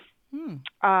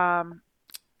 Yeah.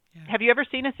 Have you ever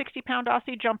seen a 60-pound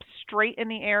Aussie jump straight in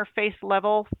the air, face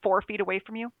level, 4 feet away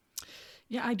from you?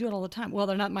 Yeah, I do it all the time. Well,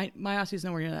 they're not my Aussie's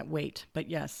nowhere near that weight, but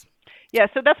yes. Yeah,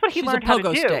 so that's what he She's learned a how to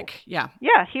pogo do. stick. Yeah.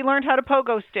 Yeah, he learned how to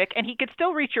pogo stick, and he could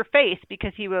still reach your face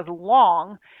because he was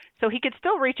long, so he could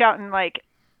still reach out and like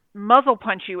muzzle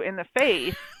punch you in the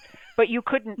face, but you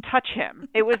couldn't touch him.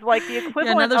 It was like the equivalent.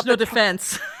 Yeah, now there's of no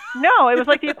defense. No, it was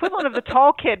like the equivalent of the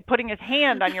tall kid putting his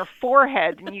hand on your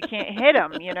forehead and you can't hit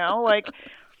him. Like.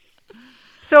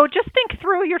 So just think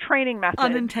through your training methods,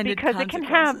 unintended because it can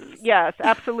have, yes,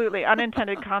 absolutely,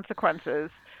 unintended consequences.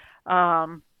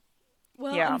 Well,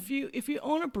 yeah. if you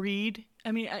own a breed,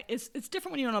 I mean, it's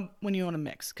different when you own a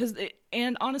mix,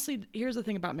 and honestly, here's the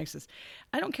thing about mixes.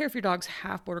 I don't care if your dog's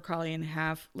half Border Collie and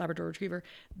half Labrador Retriever.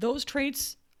 Those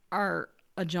traits are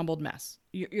a jumbled mess.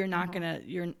 You're not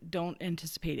don't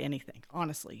anticipate anything.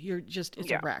 Honestly,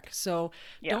 it's a wreck. So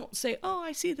don't say, oh,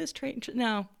 I see this trait.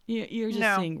 No, you're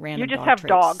just seeing random. You just dog have traits.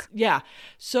 dog. Yeah.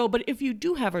 So, but if you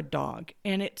do have a dog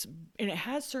and it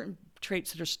has certain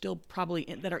traits that are still probably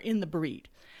that are in the breed.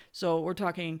 So we're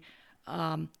talking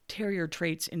terrier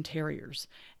traits in terriers,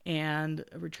 and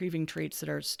retrieving traits that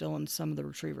are still in some of the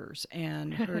retrievers,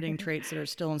 and herding traits that are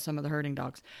still in some of the herding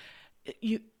dogs.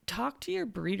 You talk to your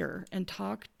breeder and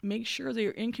make sure that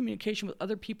you're in communication with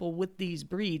other people with these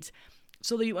breeds,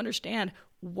 so that you understand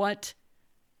what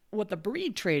the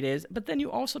breed trait is, but then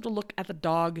you also have to look at the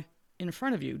dog in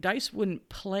front of you. Dice wouldn't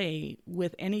play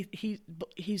with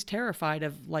he's terrified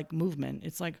of like movement.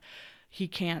 It's like he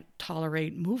can't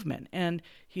tolerate movement, and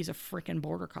he's a freaking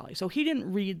Border Collie. So he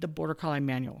didn't read the Border Collie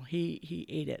manual. He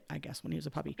ate it, I guess, when he was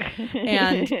a puppy.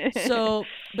 And so,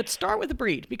 but start with the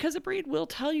breed, because the breed will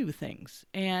tell you things.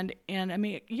 And I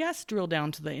mean, yes, drill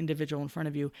down to the individual in front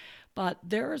of you, but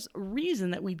there's a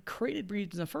reason that we created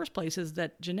breeds in the first place, is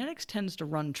that genetics tends to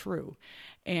run true.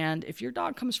 And if your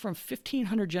dog comes from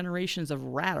 1,500 generations of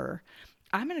ratter,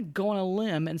 I'm going to go on a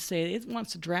limb and say it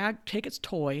wants to take its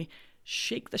toy,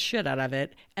 shake the shit out of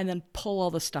it, and then pull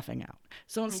all the stuffing out.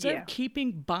 So instead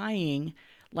of buying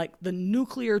like the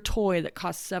nuclear toy that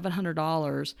costs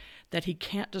 $700 that he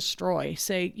can't destroy,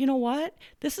 say, you know what?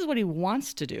 This is what he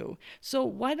wants to do. So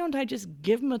why don't I just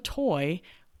give him a toy,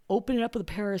 open it up with a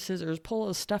pair of scissors, pull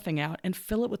the stuffing out, and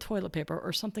fill it with toilet paper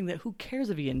or something that who cares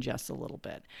if he ingests a little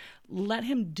bit. Let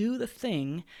him do the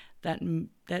thing that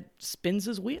spins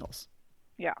his wheels.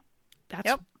 Yeah.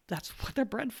 That's what they're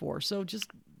bred for. So just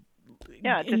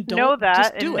know that and know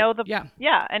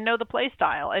and know the play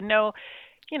style and know,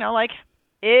 like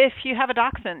if you have a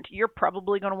dachshund, you're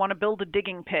probably going to want to build a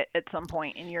digging pit at some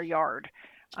point in your yard.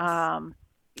 Don't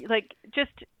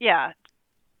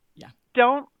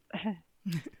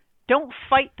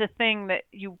fight the thing that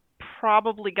you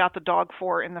probably got the dog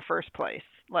for in the first place.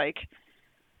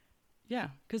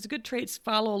 Because the good traits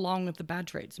follow along with the bad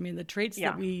traits. I mean, the traits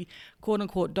that we, quote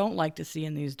unquote, don't like to see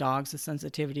in these dogs, the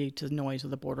sensitivity to noise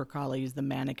of the border collies, the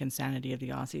manic insanity of the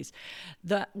Aussies,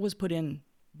 that was put in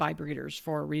by breeders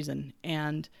for a reason.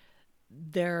 And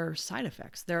they're side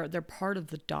effects. They're part of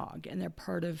the dog, and they're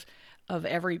part of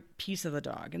every piece of the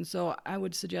dog. And so I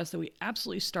would suggest that we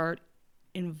absolutely start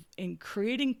in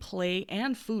creating play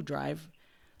and food drive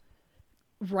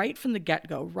right from the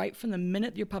get-go, right from the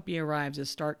minute your puppy arrives, is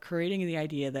start creating the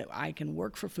idea that I can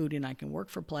work for food and I can work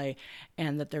for play,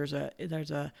 and that there's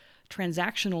a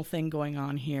transactional thing going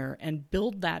on here, and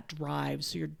build that drive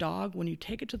so your dog, when you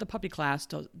take it to the puppy class,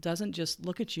 doesn't just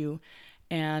look at you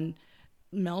and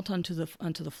melt onto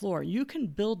the floor. You can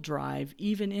build drive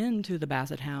even into the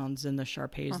Basset Hounds and the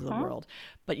Shar-Peis of the world,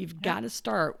 but you've got to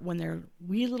start when they're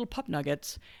wee little pup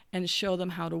nuggets and show them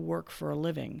how to work for a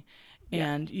living.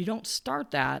 And you don't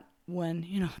start that when,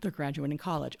 they're graduating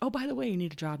college. Oh, by the way, you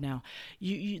need a job now.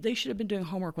 They should have been doing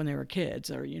homework when they were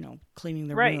kids, or, cleaning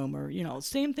their room, or,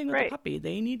 same thing with the puppy.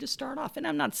 They need to start off. And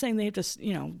I'm not saying they have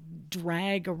to,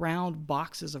 drag around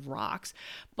boxes of rocks,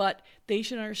 but they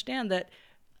should understand that,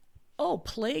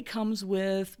 play comes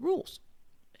with rules.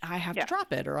 I have to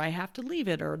drop it, or I have to leave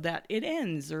it, or that it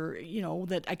ends, or,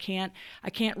 that I can't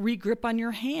re-grip on your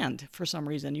hand for some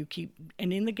reason.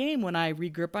 And in the game, when I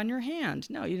re-grip on your hand,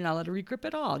 no, you're not allowed to re-grip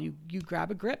at all. You grab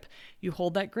a grip, you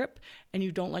hold that grip, and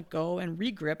you don't let go and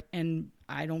re-grip, and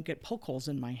I don't get poke holes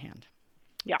in my hand.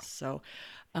 Yeah. So,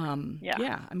 I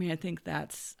mean, I think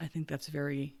that's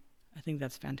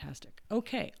fantastic.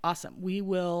 Okay, awesome. We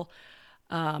will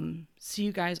see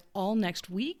you guys all next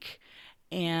week.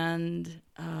 And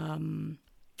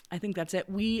I think that's it.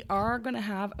 We are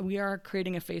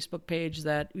creating a Facebook page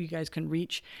that you guys can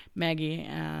reach Maggie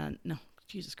and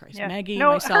Maggie,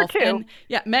 myself, and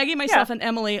Maggie, myself, and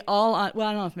Emily all on. Well,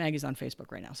 I don't know if Maggie's on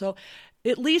Facebook right now. So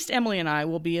at least Emily and I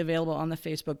will be available on the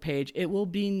Facebook page. It will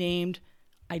be named,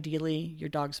 ideally, Your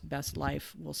Dog's Best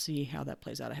Life. We'll see how that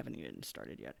plays out. I haven't even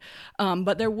started yet.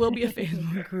 But there will be a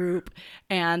Facebook group,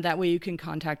 and that way you can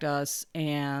contact us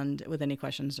and with any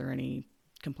questions or any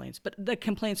complaints. But the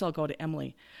complaints all go to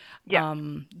Emily.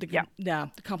 The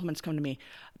compliments come to me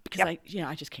because I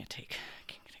just can't take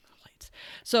complaints.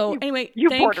 So anyway, you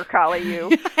border collie,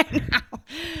 you. I know.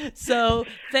 So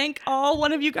thank all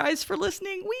one of you guys for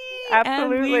listening.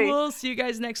 Absolutely. And we will see you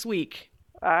guys next week.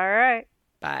 All right.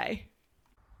 Bye.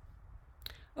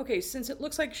 Okay, since it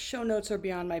looks like show notes are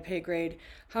beyond my pay grade,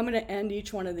 how I'm going to end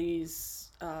each one of these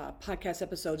podcast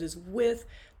episodes is with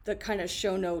the kind of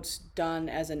show notes done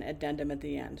as an addendum at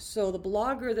the end. So the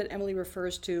blogger that Emily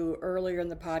refers to earlier in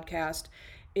the podcast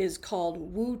is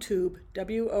called WooTube,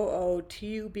 WOOTUBE.net,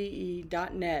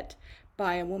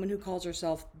 by a woman who calls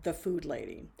herself The Food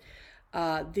Lady.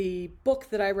 The book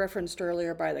that I referenced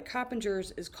earlier by the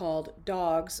Coppingers is called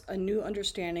Dogs, A New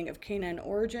Understanding of Canine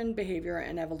Origin, Behavior,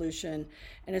 and Evolution,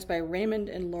 and it's by Raymond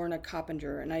and Lorna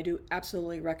Coppinger, and I do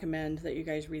absolutely recommend that you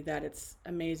guys read that. It's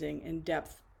amazing, in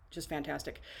depth, just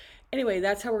fantastic. Anyway,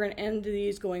 that's how we're going to end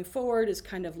these going forward, is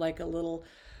kind of like a little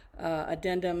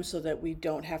addendum so that we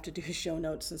don't have to do show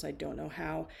notes since I don't know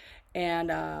how. And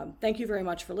thank you very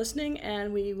much for listening,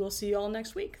 and we will see you all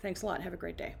next week. Thanks a lot. Have a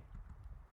great day.